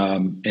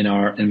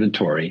our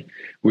inventory,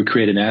 we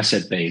create an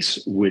asset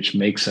base which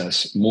makes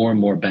us more and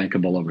more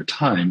bankable over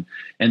time.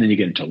 And then you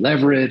get into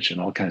leverage and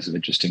all kinds of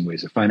interesting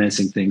ways of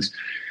financing things.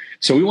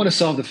 So we want to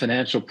solve the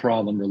financial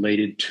problem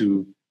related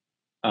to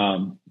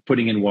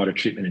putting in water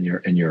treatment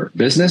in your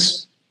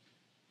business.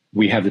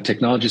 We have the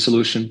technology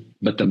solution,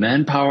 but the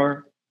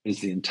manpower is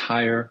the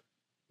entire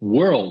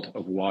world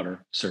of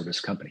water service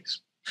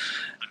companies.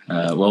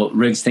 Well,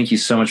 Riggs, thank you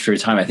so much for your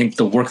time. I think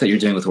the work that you're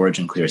doing with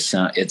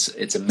OriginClear,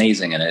 it's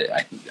amazing, and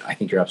I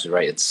think you're absolutely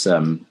right. It's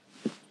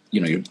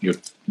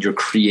you're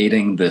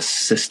creating this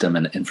system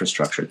and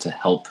infrastructure to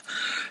help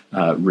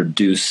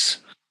reduce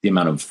the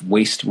amount of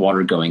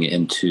wastewater going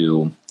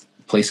into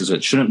places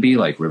that shouldn't be,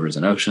 like rivers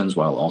and oceans,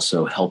 while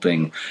also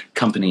helping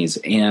companies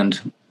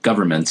and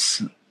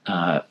governments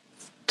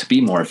to be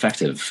more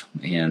effective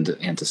and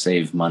to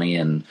save money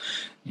and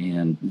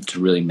to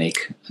really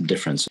make a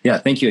difference. Yeah,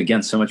 thank you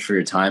again so much for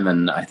your time.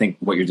 And I think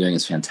what you're doing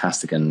is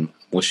fantastic. And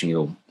wishing you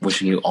all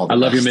the best. I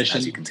love your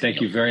mission. You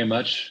Thank you very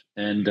much.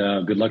 And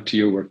good luck to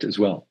your work as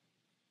well.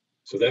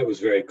 So that was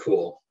very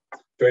cool.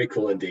 Very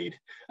cool indeed.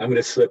 I'm going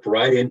to slip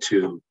right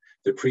into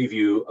the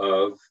preview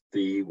of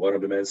the Water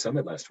on Demand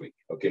Summit last week.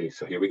 Okay,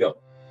 so here we go.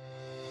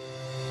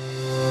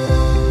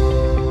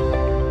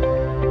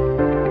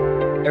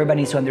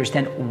 Everybody needs to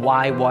understand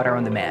why water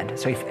on demand.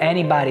 So if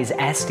anybody's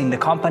asking, the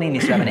company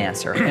needs to have an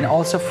answer. And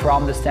also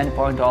from the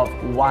standpoint of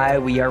why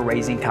we are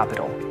raising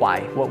capital.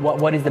 Why?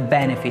 What is the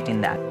benefit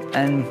in that?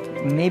 And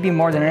maybe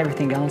more than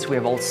everything else, we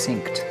have all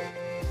synced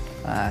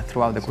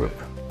throughout the group.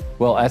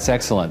 Well, that's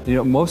excellent. You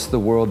know, most of the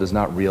world does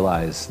not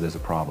realize there's a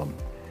problem.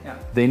 Yeah.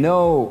 They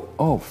know,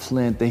 oh,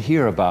 Flint, they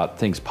hear about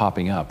things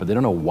popping up, but they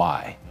don't know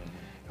why.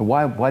 And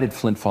why did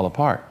Flint fall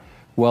apart?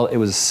 Well, it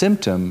was a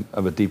symptom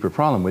of a deeper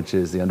problem, which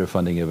is the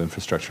underfunding of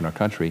infrastructure in our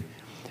country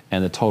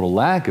and the total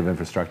lack of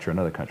infrastructure in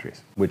other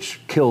countries, which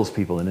kills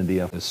people in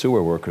India. The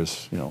sewer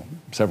workers, you know,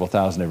 several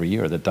thousand every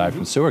year that die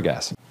from sewer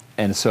gas.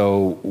 And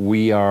so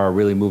we are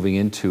really moving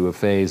into a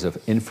phase of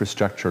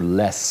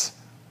infrastructure-less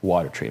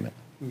water treatment.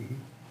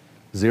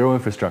 Zero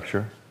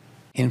infrastructure.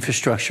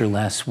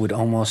 Infrastructure-less would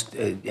almost,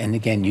 and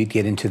again, you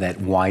get into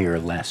that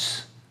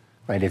wireless,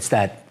 right? It's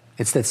that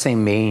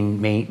same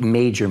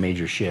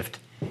major shift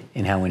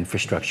in how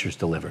infrastructure is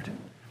delivered,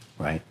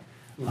 right?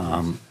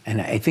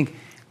 And I think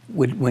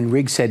when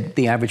Rig said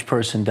the average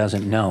person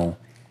doesn't know,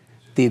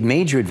 the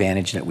major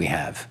advantage that we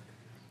have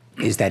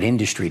is that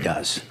industry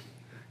does.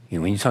 You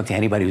know, when you talk to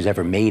anybody who's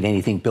ever made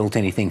anything, built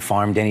anything,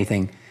 farmed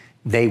anything,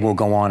 they will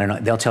go on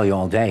and they'll tell you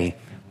all day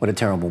what a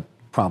terrible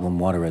problem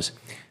water is.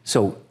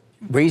 So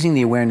raising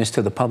the awareness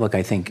to the public,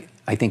 I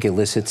think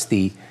elicits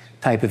the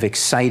type of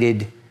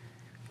excited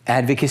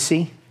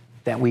advocacy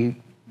that we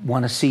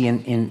want to see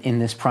in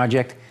this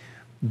project,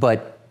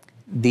 but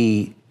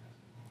the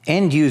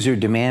end user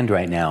demand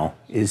right now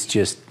is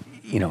just,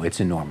 you know, it's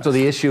enormous. So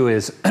the issue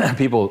is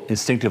people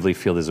instinctively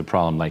feel there's a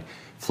problem, like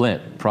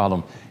Flint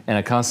problem, and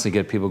I constantly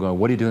get people going,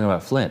 what are you doing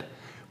about Flint?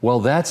 Well,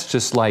 that's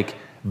just like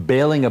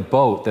bailing a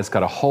boat that's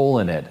got a hole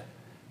in it.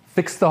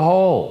 Fix the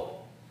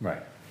hole.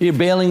 Right. You're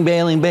bailing,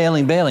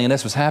 and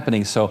that's what's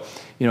happening. So,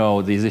 you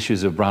know, these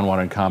issues of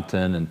brownwater in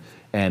Compton,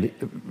 and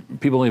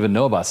people don't even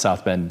know about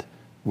South Bend,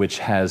 which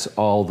has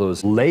all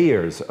those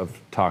layers of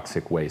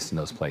toxic waste in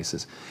those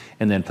places.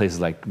 And then places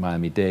like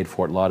Miami-Dade,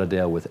 Fort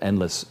Lauderdale with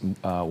endless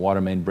water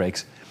main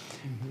breaks.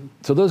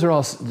 So those are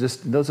all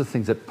those are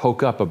things that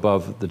poke up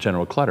above the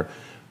general clutter.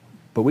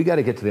 But we got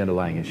to get to the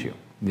underlying issue.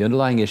 The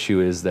underlying issue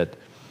is that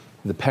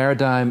the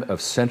paradigm of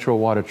central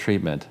water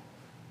treatment,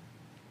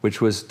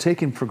 which was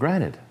taken for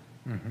granted,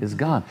 is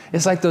gone.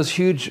 It's like those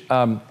huge,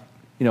 you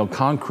know,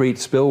 concrete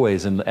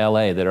spillways in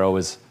LA that are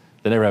always,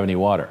 they never have any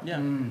water. Yeah.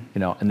 You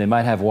know, and they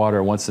might have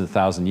water once in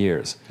 1,000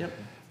 years. Yep.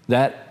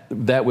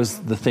 That was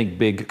the think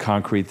big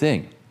concrete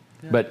thing.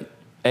 Yeah. But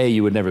A,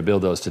 you would never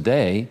build those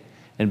today,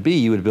 and B,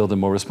 you would build them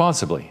more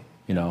responsibly,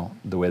 you know,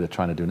 the way they're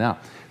trying to do now.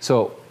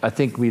 So I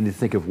think we need to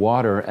think of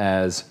water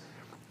as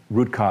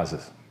root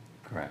causes.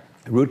 Correct.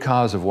 The root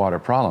cause of water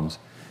problems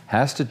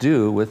has to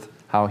do with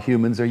how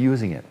humans are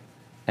using it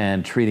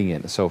and treating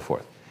it and so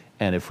forth.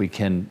 And if we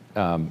can,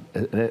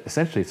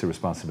 essentially it's a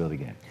responsibility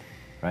game.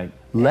 Right?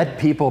 Let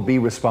people be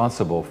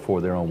responsible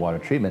for their own water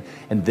treatment,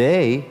 and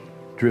they,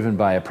 driven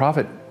by a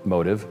profit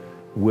motive,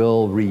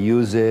 will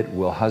reuse it,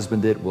 will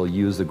husband it, will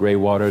use the gray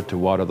water to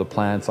water the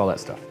plants, all that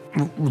stuff.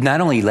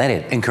 Not only let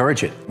it,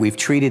 encourage it. We've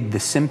treated the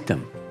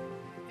symptom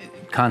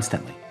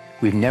constantly.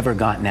 We've never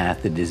gotten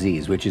at the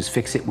disease, which is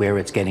fix it where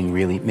it's getting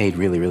made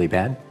really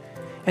bad.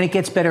 And it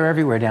gets better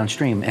everywhere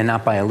downstream, and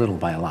not by a little,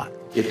 by a lot.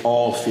 It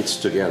all fits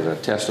together.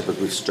 Test of a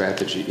good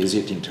strategy. Is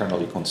it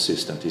internally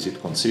consistent? Is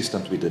it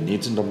consistent with the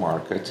needs in the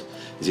market?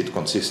 Is it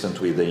consistent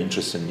with the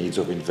interests and needs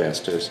of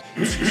investors?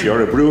 If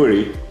you're a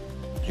brewery,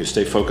 you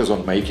stay focused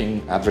on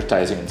making,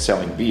 advertising, and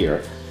selling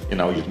beer. You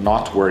know, you're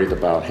not worried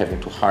about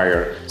having to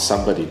hire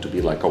somebody to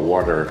be like a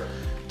water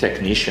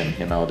technician,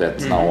 you know,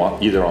 that's now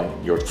either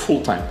on your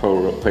full-time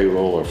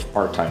payroll or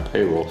part-time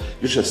payroll.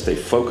 You just stay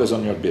focused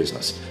on your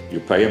business. You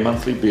pay a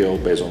monthly bill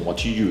based on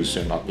what you use, so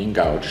you're not being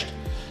gouged.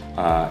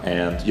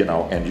 And you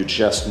know, and you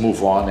just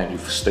move on and you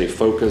stay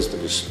focused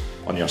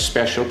on your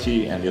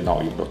specialty, and you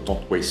know, you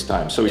don't waste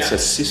time. So it's a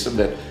system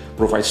that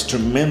provides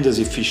tremendous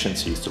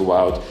efficiency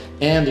throughout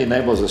and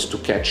enables us to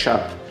catch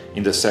up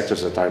in the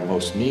sectors that are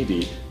most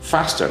needy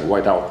faster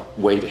without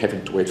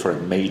having to wait for a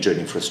major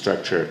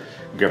infrastructure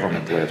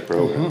government-led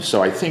program.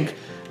 So I think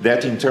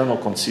that internal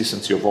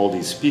consistency of all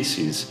these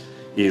pieces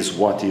is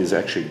what is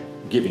actually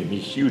giving me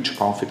huge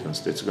confidence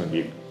that it's going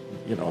to be,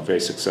 you know, a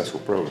very successful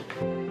program.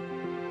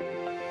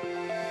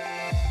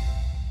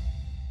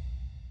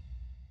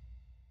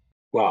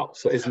 Wow.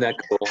 So isn't that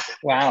cool?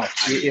 Wow.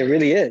 It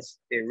really is.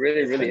 It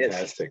really is.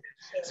 Fantastic.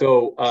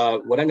 So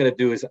what I'm going to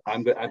do is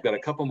I've got a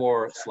couple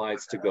more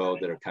slides to go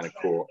that are kind of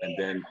cool. And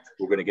then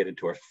we're going to get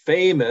into our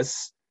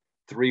famous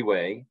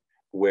three-way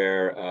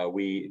where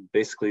we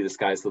basically, the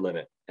sky's the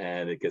limit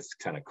and it gets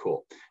kind of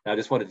cool. Now I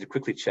just wanted to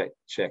quickly check.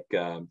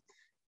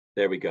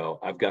 There we go.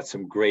 I've got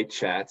some great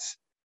chats.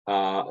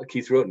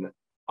 Keith Roten,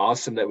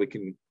 Awesome that we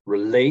can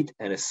relate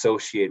and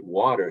associate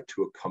water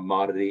to a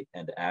commodity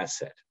and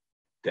asset.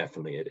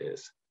 Definitely it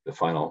is the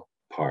final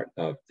part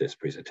of this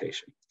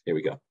presentation. Here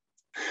we go.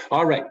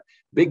 All right,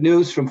 big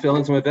news from Phil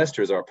and some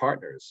investors, our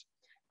partners.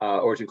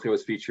 OriginClear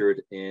was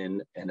featured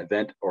in an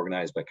event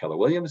organized by Keller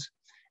Williams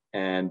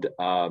and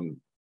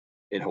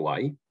in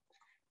Hawaii.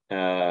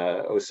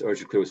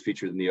 OriginClear was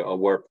featured in the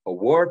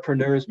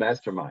Awardpreneurs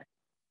Mastermind.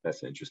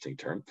 That's an interesting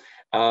term.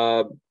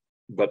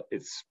 But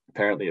it's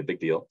apparently a big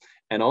deal,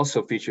 and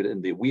also featured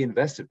in the We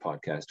Invested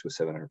podcast to a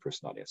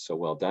 700-person audience. So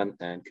well done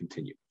and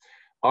continue.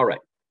 All right.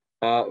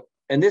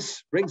 And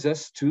this brings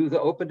us to the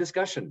open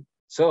discussion.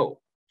 So,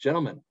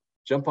 gentlemen,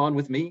 jump on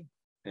with me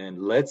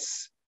and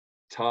let's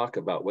talk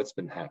about what's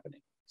been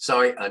happening.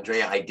 Sorry,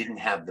 Andrea, I didn't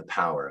have the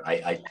power.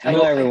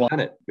 Hello,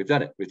 everyone. We've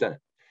done it.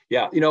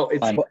 Yeah, you know,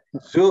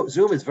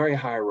 Zoom is very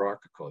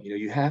hierarchical. You know,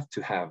 you have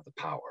to have the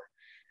power.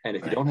 And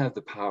if you don't have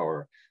the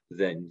power,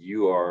 then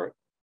you are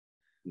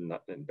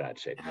not in bad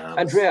shape.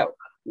 Andrea,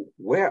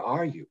 where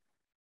are you?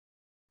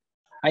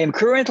 I am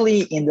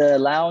currently in the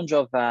lounge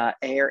of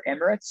Air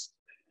Emirates,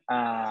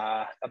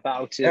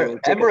 about to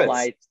take a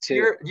flight to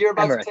You're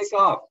about Emirates. to take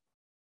off.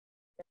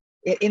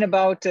 In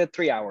about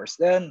 3 hours,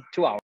 then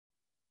 2 hours.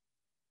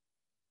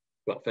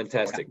 Well,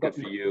 fantastic. Good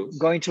for you.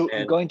 Going to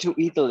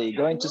Italy,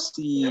 going to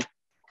see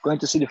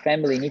the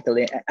family in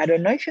Italy. I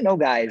don't know if you know,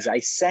 guys, I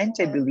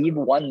sent, I believe,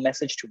 one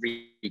message to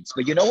Reeds,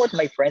 but you know what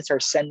my friends are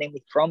sending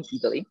me from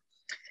Italy?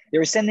 They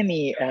were sending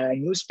me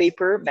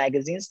newspaper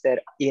magazines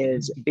that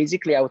is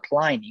basically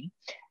outlining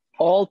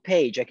all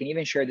page. I can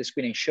even share the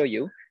screen and show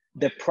you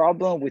the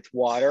problem with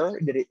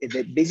water.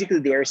 That basically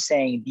they're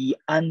saying the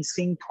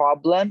unseen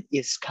problem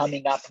is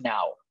coming up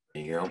now.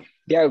 There you go.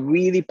 They are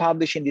really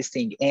publishing this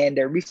thing. And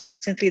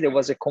recently there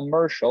was a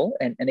commercial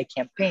and a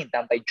campaign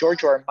done by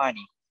Giorgio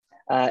Armani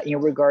in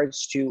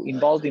regards to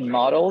involving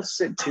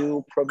models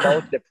to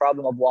promote the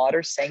problem of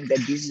water, saying that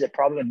this is a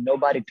problem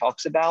nobody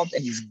talks about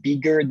and is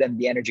bigger than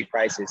the energy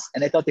crisis.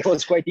 And I thought it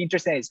was quite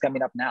interesting. It's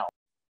coming up now.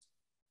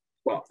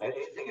 Well,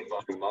 anything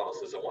involving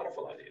models is a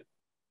wonderful idea.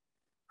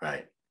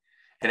 Right.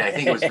 And I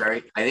think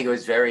it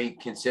was very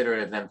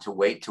considerate of them to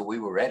wait till we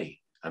were ready.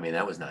 I mean,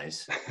 that was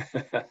nice.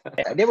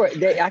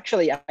 They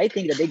actually, I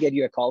think that they gave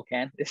you a call,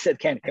 Ken. They said,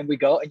 Ken, can we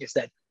go? And you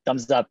said,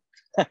 thumbs up.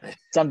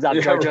 Thumbs up,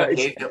 Giorgio.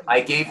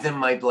 I gave them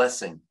my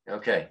blessing.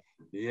 Okay.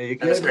 Yeah, you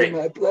gave me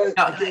my blessing.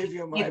 I gave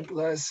you my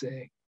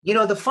blessing. You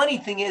know, the funny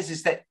thing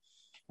is that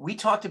we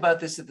talked about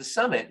this at the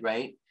summit,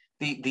 right?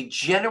 The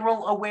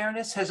general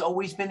awareness has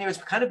always been there. It's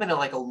kind of been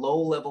like a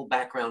low-level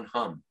background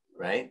hum,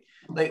 right?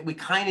 Like we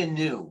kind of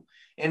knew.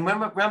 And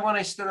remember when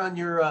I stood on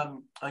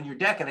your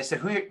deck and I said,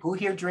 who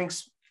here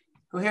drinks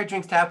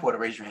tap water?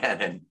 Raise your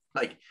hand. And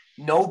like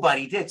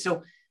nobody did.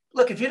 So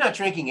look, if you're not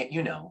drinking it,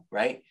 you know,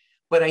 right?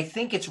 But I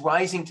think it's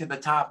rising to the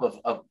top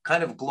of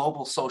kind of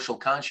global social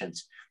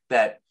conscience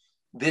that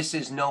this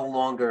is no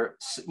longer,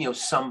 you know,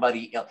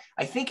 somebody else.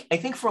 I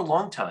think for a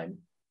long time,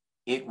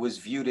 it was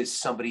viewed as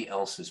somebody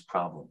else's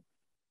problem.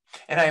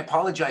 And I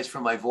apologize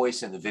for my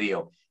voice in the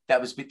video. That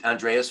was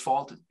Andrea's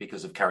fault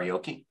because of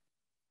karaoke.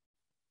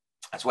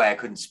 That's why I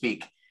couldn't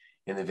speak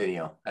in the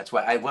video. That's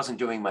why I wasn't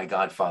doing my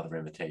Godfather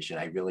imitation.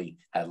 I really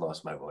had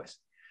lost my voice.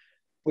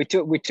 We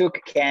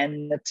took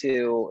Ken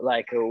to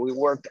we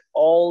worked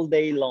all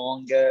day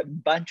long, a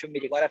bunch of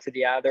meetings one after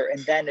the other, and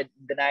then at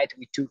the night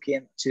we took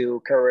him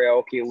to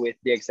karaoke with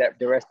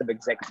the rest of the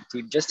executive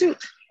team just to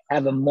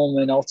have a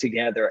moment all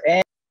together.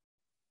 And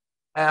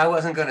I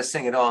wasn't going to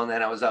sing it all, and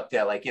then I was up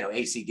there like, you know,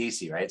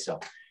 AC/DC, right? So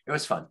it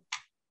was fun.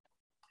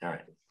 All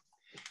right,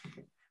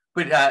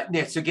 but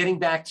yeah. So getting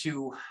back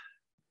to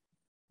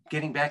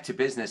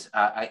business,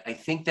 I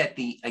think that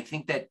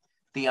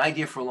the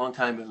idea for a long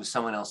time it was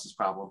someone else's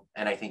problem,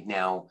 and I think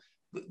now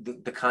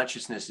the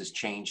consciousness has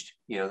changed.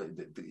 You know,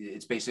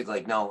 it's basically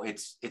like, no,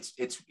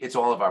 it's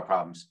all of our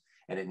problems,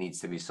 and it needs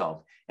to be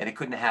solved. And it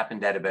couldn't have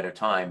happened at a better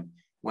time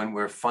when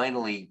we're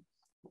finally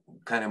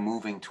kind of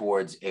moving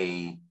towards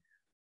a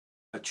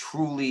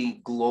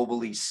truly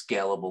globally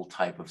scalable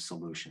type of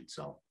solution.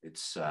 So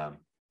it's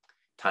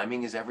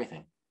timing is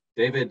everything.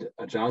 David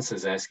Johnson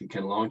is asking,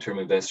 can long-term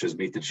investors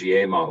beat the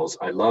GA models?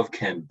 I love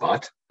Ken,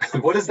 but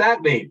what does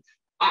that mean?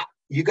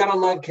 You got to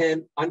love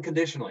Ken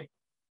unconditionally.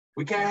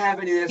 We can't have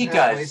any of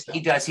this.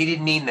 He does. He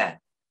didn't mean that.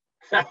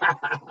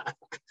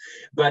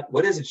 But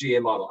what is a GA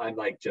model? I'm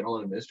like general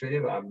and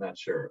administrative. I'm not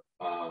sure.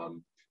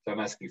 So I'm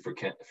asking for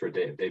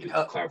David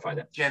to clarify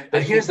that.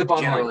 But here's the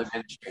bottom line.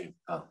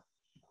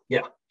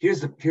 Yeah, here's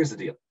the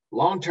deal.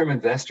 Long-term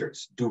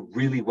investors do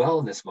really well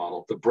in this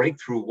model. The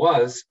breakthrough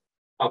was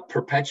a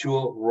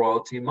perpetual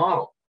royalty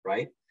model,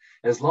 right?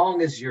 As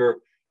long as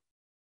your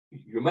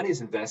money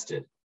is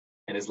invested,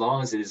 and as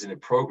long as it is in a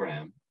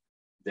program,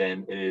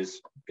 then it is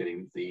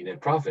getting the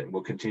net profit. And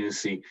we'll continue to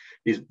see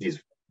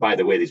these. By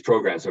the way, these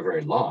programs are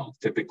very long.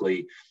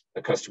 Typically,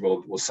 a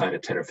customer will sign a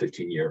 10 or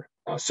 15-year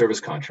service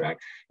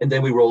contract, and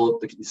then we roll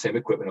the same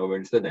equipment over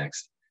into the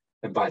next.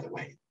 And by the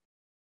way,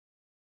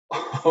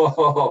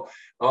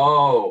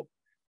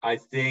 I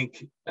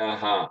think,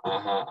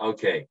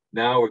 okay,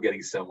 now we're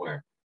getting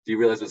somewhere. Do you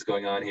realize what's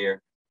going on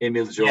here?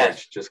 Emil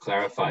George just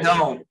clarified.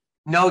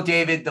 No,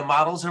 David, the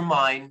models are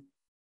mine.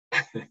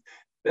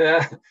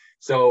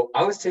 So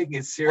I was taking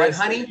it seriously. What,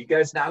 honey? You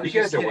guys are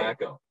kidding.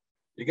 wacko.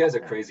 You guys are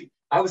crazy.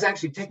 I was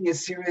actually taking it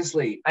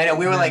seriously. I know.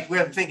 We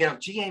were thinking of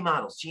GA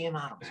models.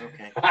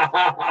 Okay.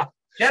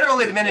 General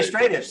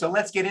administrative. So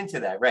let's get into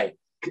that. Right.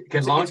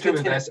 Can long-term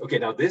investors, okay,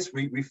 now this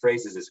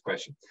rephrases this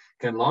question.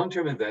 Can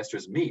long-term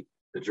investors meet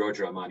the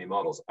Giorgio Armani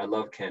models? I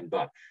love Ken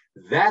Butt.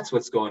 That's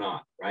what's going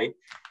on, right?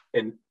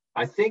 And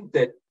I think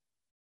that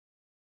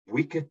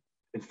we could,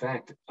 in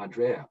fact,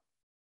 Andrea,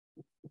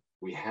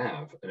 we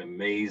have an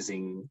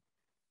amazing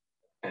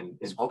and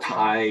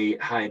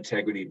high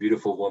integrity,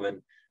 beautiful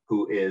woman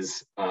who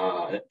is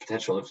a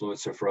potential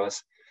influencer for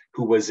us,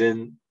 who was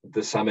in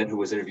the summit, who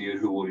was interviewed,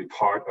 who will be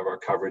part of our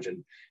coverage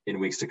in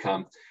weeks to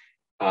come.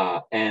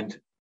 And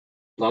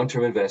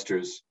long-term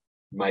investors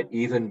might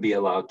even be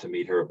allowed to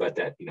meet her, but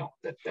that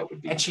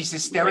would be. And she's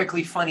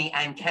hysterically funny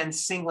and can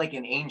sing like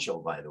an angel,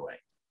 by the way.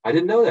 I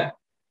didn't know that.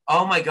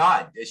 Oh my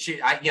God.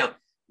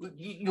 When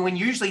you're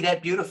usually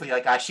that beautiful, you're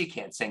like, she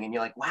can't sing. And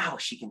you're like, wow,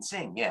 she can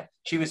sing. Yeah.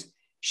 She's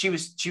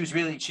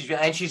really,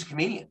 and she's a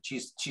comedian.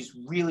 She's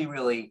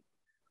really,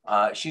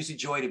 she's a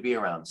joy to be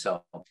around.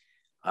 So,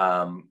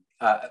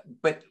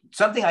 but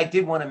something I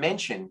did want to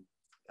mention,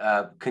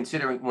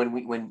 considering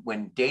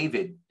when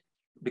David,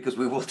 because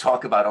we will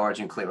talk about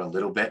Origin Clear a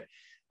little bit,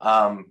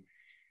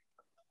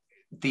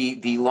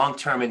 the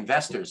long-term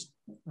investors,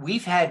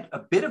 we've had a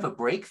bit of a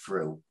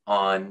breakthrough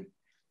on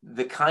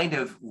the kind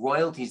of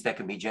royalties that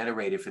can be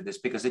generated for this,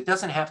 because it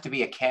doesn't have to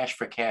be a cash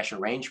for cash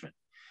arrangement.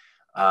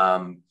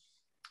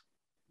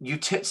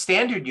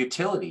 Standard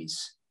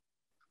utilities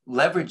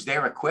leverage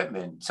their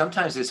equipment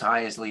sometimes as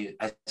high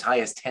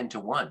as 10 to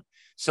 1.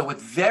 So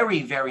with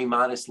very, very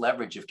modest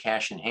leverage of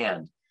cash in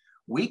hand,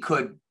 we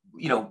could,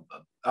 with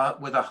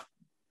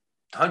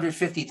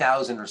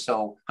 $150,000 or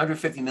so,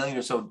 $150 million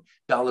or so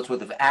dollars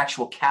worth of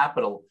actual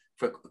capital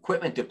for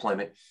equipment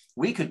deployment,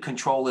 we could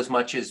control as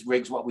much as,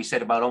 Riggs, what we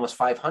said, about almost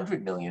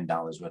 $500 million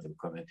worth of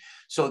equipment.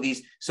 So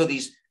these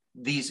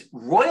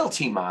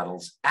royalty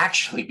models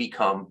actually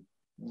become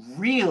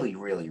really,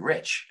 really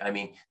rich. I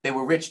mean, they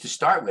were rich to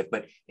start with,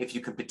 but if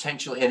you could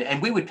potentially,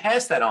 and we would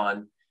pass that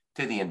on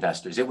to the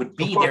investors, it would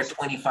be their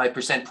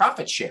 25%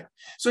 profit share.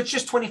 So it's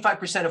just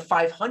 25% of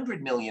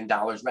 $500 million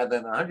rather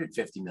than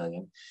 $150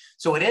 million.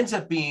 So it ends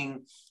up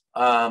being,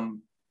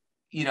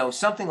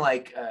 something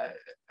like,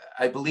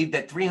 I believe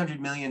that $300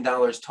 million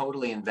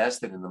totally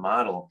invested in the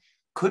model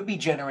could be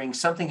generating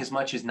something as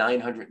much as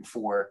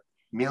 $904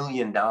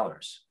 million.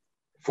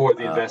 For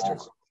the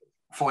investors.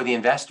 For the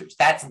investors.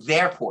 That's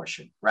their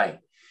portion, right?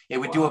 It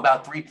would do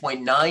about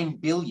 3.9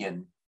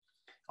 billion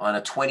on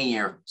a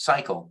 20-year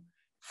cycle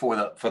for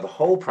the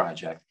whole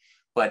project,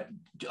 but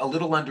a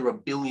little under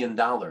 $1 billion.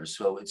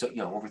 So it's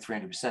over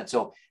 300%.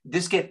 So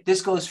this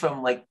goes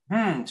from like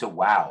to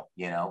wow,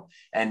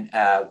 and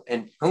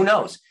who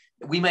knows?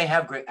 We may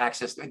have great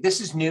access.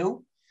 This is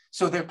new,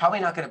 so they're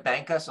probably not going to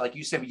bank us. Like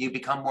you said, you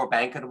become more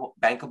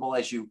bankable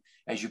as you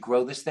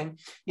grow this thing.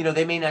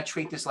 They may not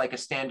treat this like a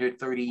standard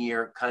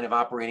 30-year kind of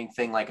operating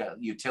thing, like a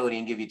utility,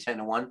 and give you 10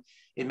 to 1.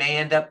 It may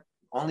end up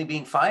only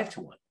being 5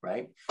 to 1,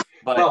 right?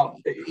 But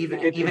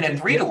even at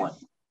 3 to 1.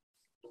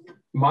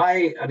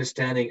 My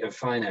understanding of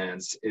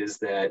finance is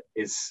that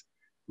it's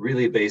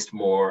really based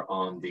more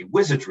on the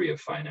wizardry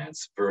of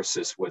finance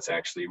versus what's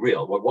actually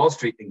real. What Wall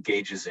Street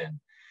engages in,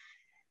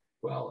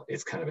 well,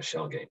 it's kind of a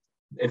shell game.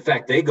 In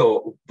fact, they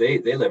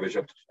leverage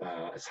up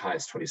as high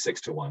as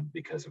 26 to 1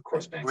 because, of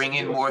course, banks bring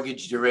in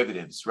mortgage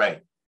derivatives,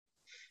 right?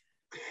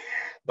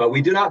 But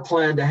we do not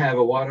plan to have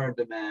a water on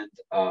demand,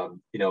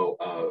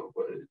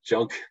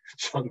 junk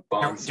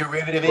bonds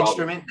derivative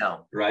instrument.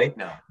 No, right?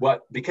 No.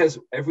 Because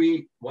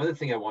one of the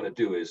things I want to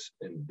do is,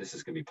 and this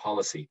is going to be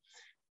policy,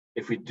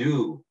 if we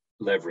do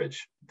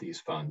leverage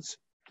these funds,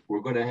 we're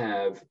going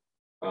to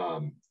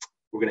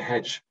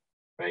hedge,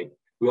 right?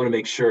 We want to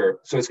make sure,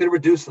 so it's going to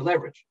reduce the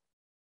leverage,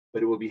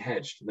 but it will be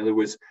hedged. In other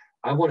words,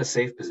 I want a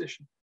safe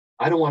position.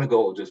 I don't want to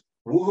go just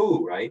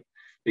woohoo, right?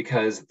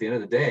 Because at the end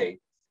of the day,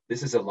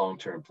 this is a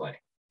long-term play.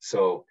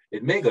 So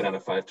it may go down to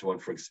 5 to 1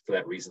 for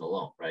that reason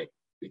alone, right?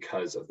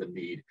 Because of the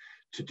need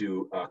to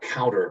do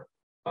counter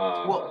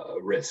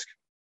risk.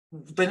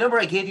 The number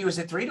I gave you is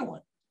at 3 to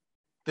 1.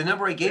 The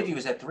number I gave you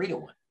is at 3 to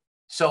 1.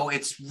 So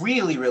it's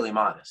really, really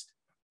modest.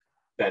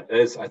 That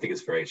is, I think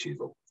it's very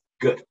achievable.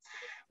 Good.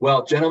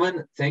 Well,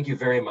 gentlemen, thank you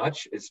very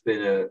much. It's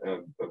been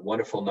a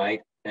wonderful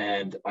night.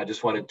 And I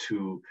just wanted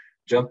to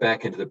jump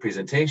back into the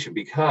presentation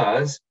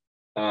because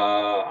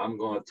I'm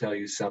going to tell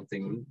you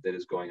something that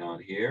is going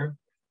on here.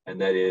 And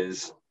that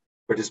is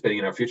participating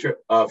in our future,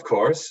 of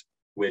course,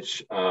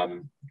 which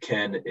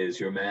Ken is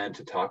your man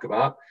to talk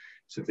about.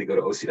 Simply go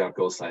to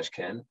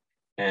oc.gold/Ken.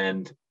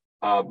 And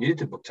you need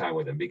to book time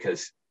with him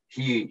because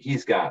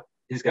he's got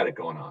it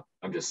going on.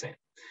 I'm just saying.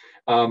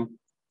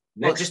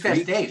 Just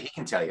ask Dave. He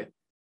can tell you.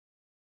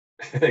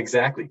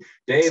 Exactly.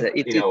 Dave,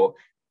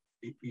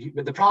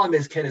 but the problem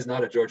is Ken is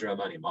not a Giorgio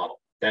Armani model.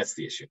 That's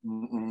the issue.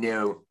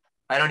 No.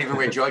 I don't even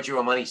wear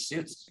Giorgio Armani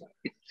suits.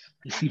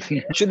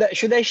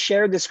 Should I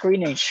share the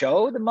screen and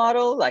show the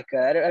model? Like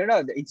I don't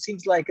know. It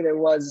seems like there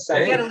was.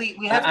 We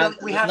have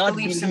to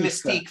leave some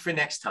mystique for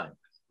next time.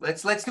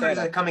 Let's do it as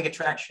a coming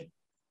attraction.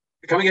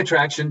 Coming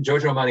attraction,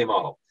 Giorgio Armani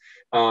model.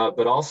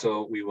 But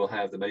also we will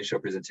have the Money Show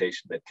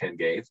presentation that Ken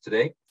gave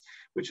today,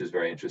 which is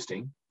very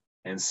interesting.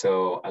 And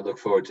so I look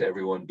forward to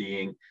everyone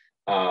being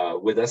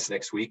with us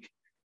next week.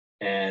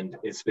 And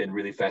it's been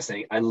really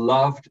fascinating. I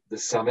loved the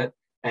summit.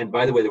 And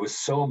by the way, there was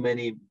so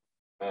many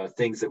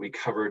things that we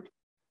covered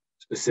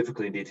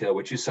specifically in detail.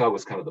 What you saw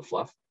was kind of the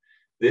fluff.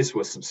 This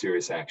was some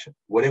serious action.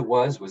 What it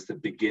was the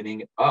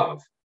beginning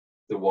of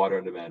the Water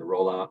on Demand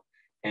rollout.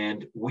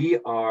 And we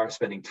are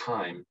spending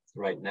time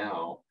right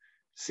now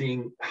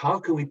seeing how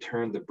can we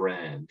turn the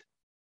brand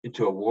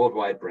into a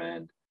worldwide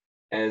brand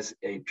as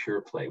a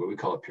pure play, what we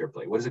call a pure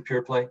play. What is a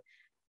pure play?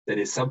 That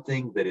is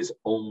something that is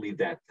only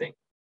that thing.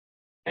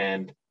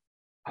 And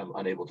I'm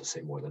unable to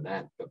say more than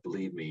that, but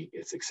believe me,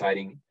 it's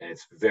exciting and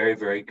it's very,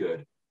 very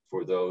good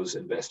for those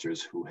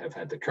investors who have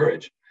had the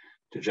courage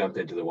to jump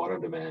into the Water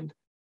on Demand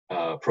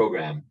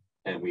program.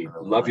 And we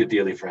love you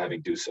dearly for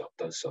having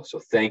done so.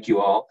 So thank you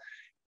all.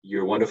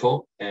 You're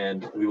wonderful.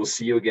 And we will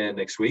see you again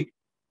next week.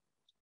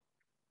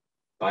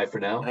 Bye for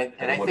now.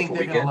 And I think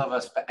they're going to love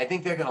us. I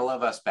think they're going to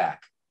love us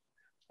back.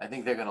 I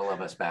think they're going to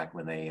love us back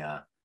when they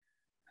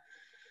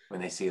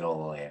see it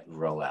all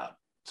roll out.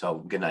 So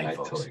good night,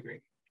 folks. I totally agree.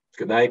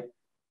 Good night.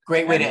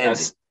 Great way to end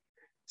it.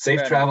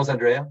 Safe travels,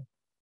 Andrea.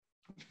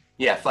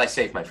 Yeah, fly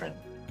safe, my friend.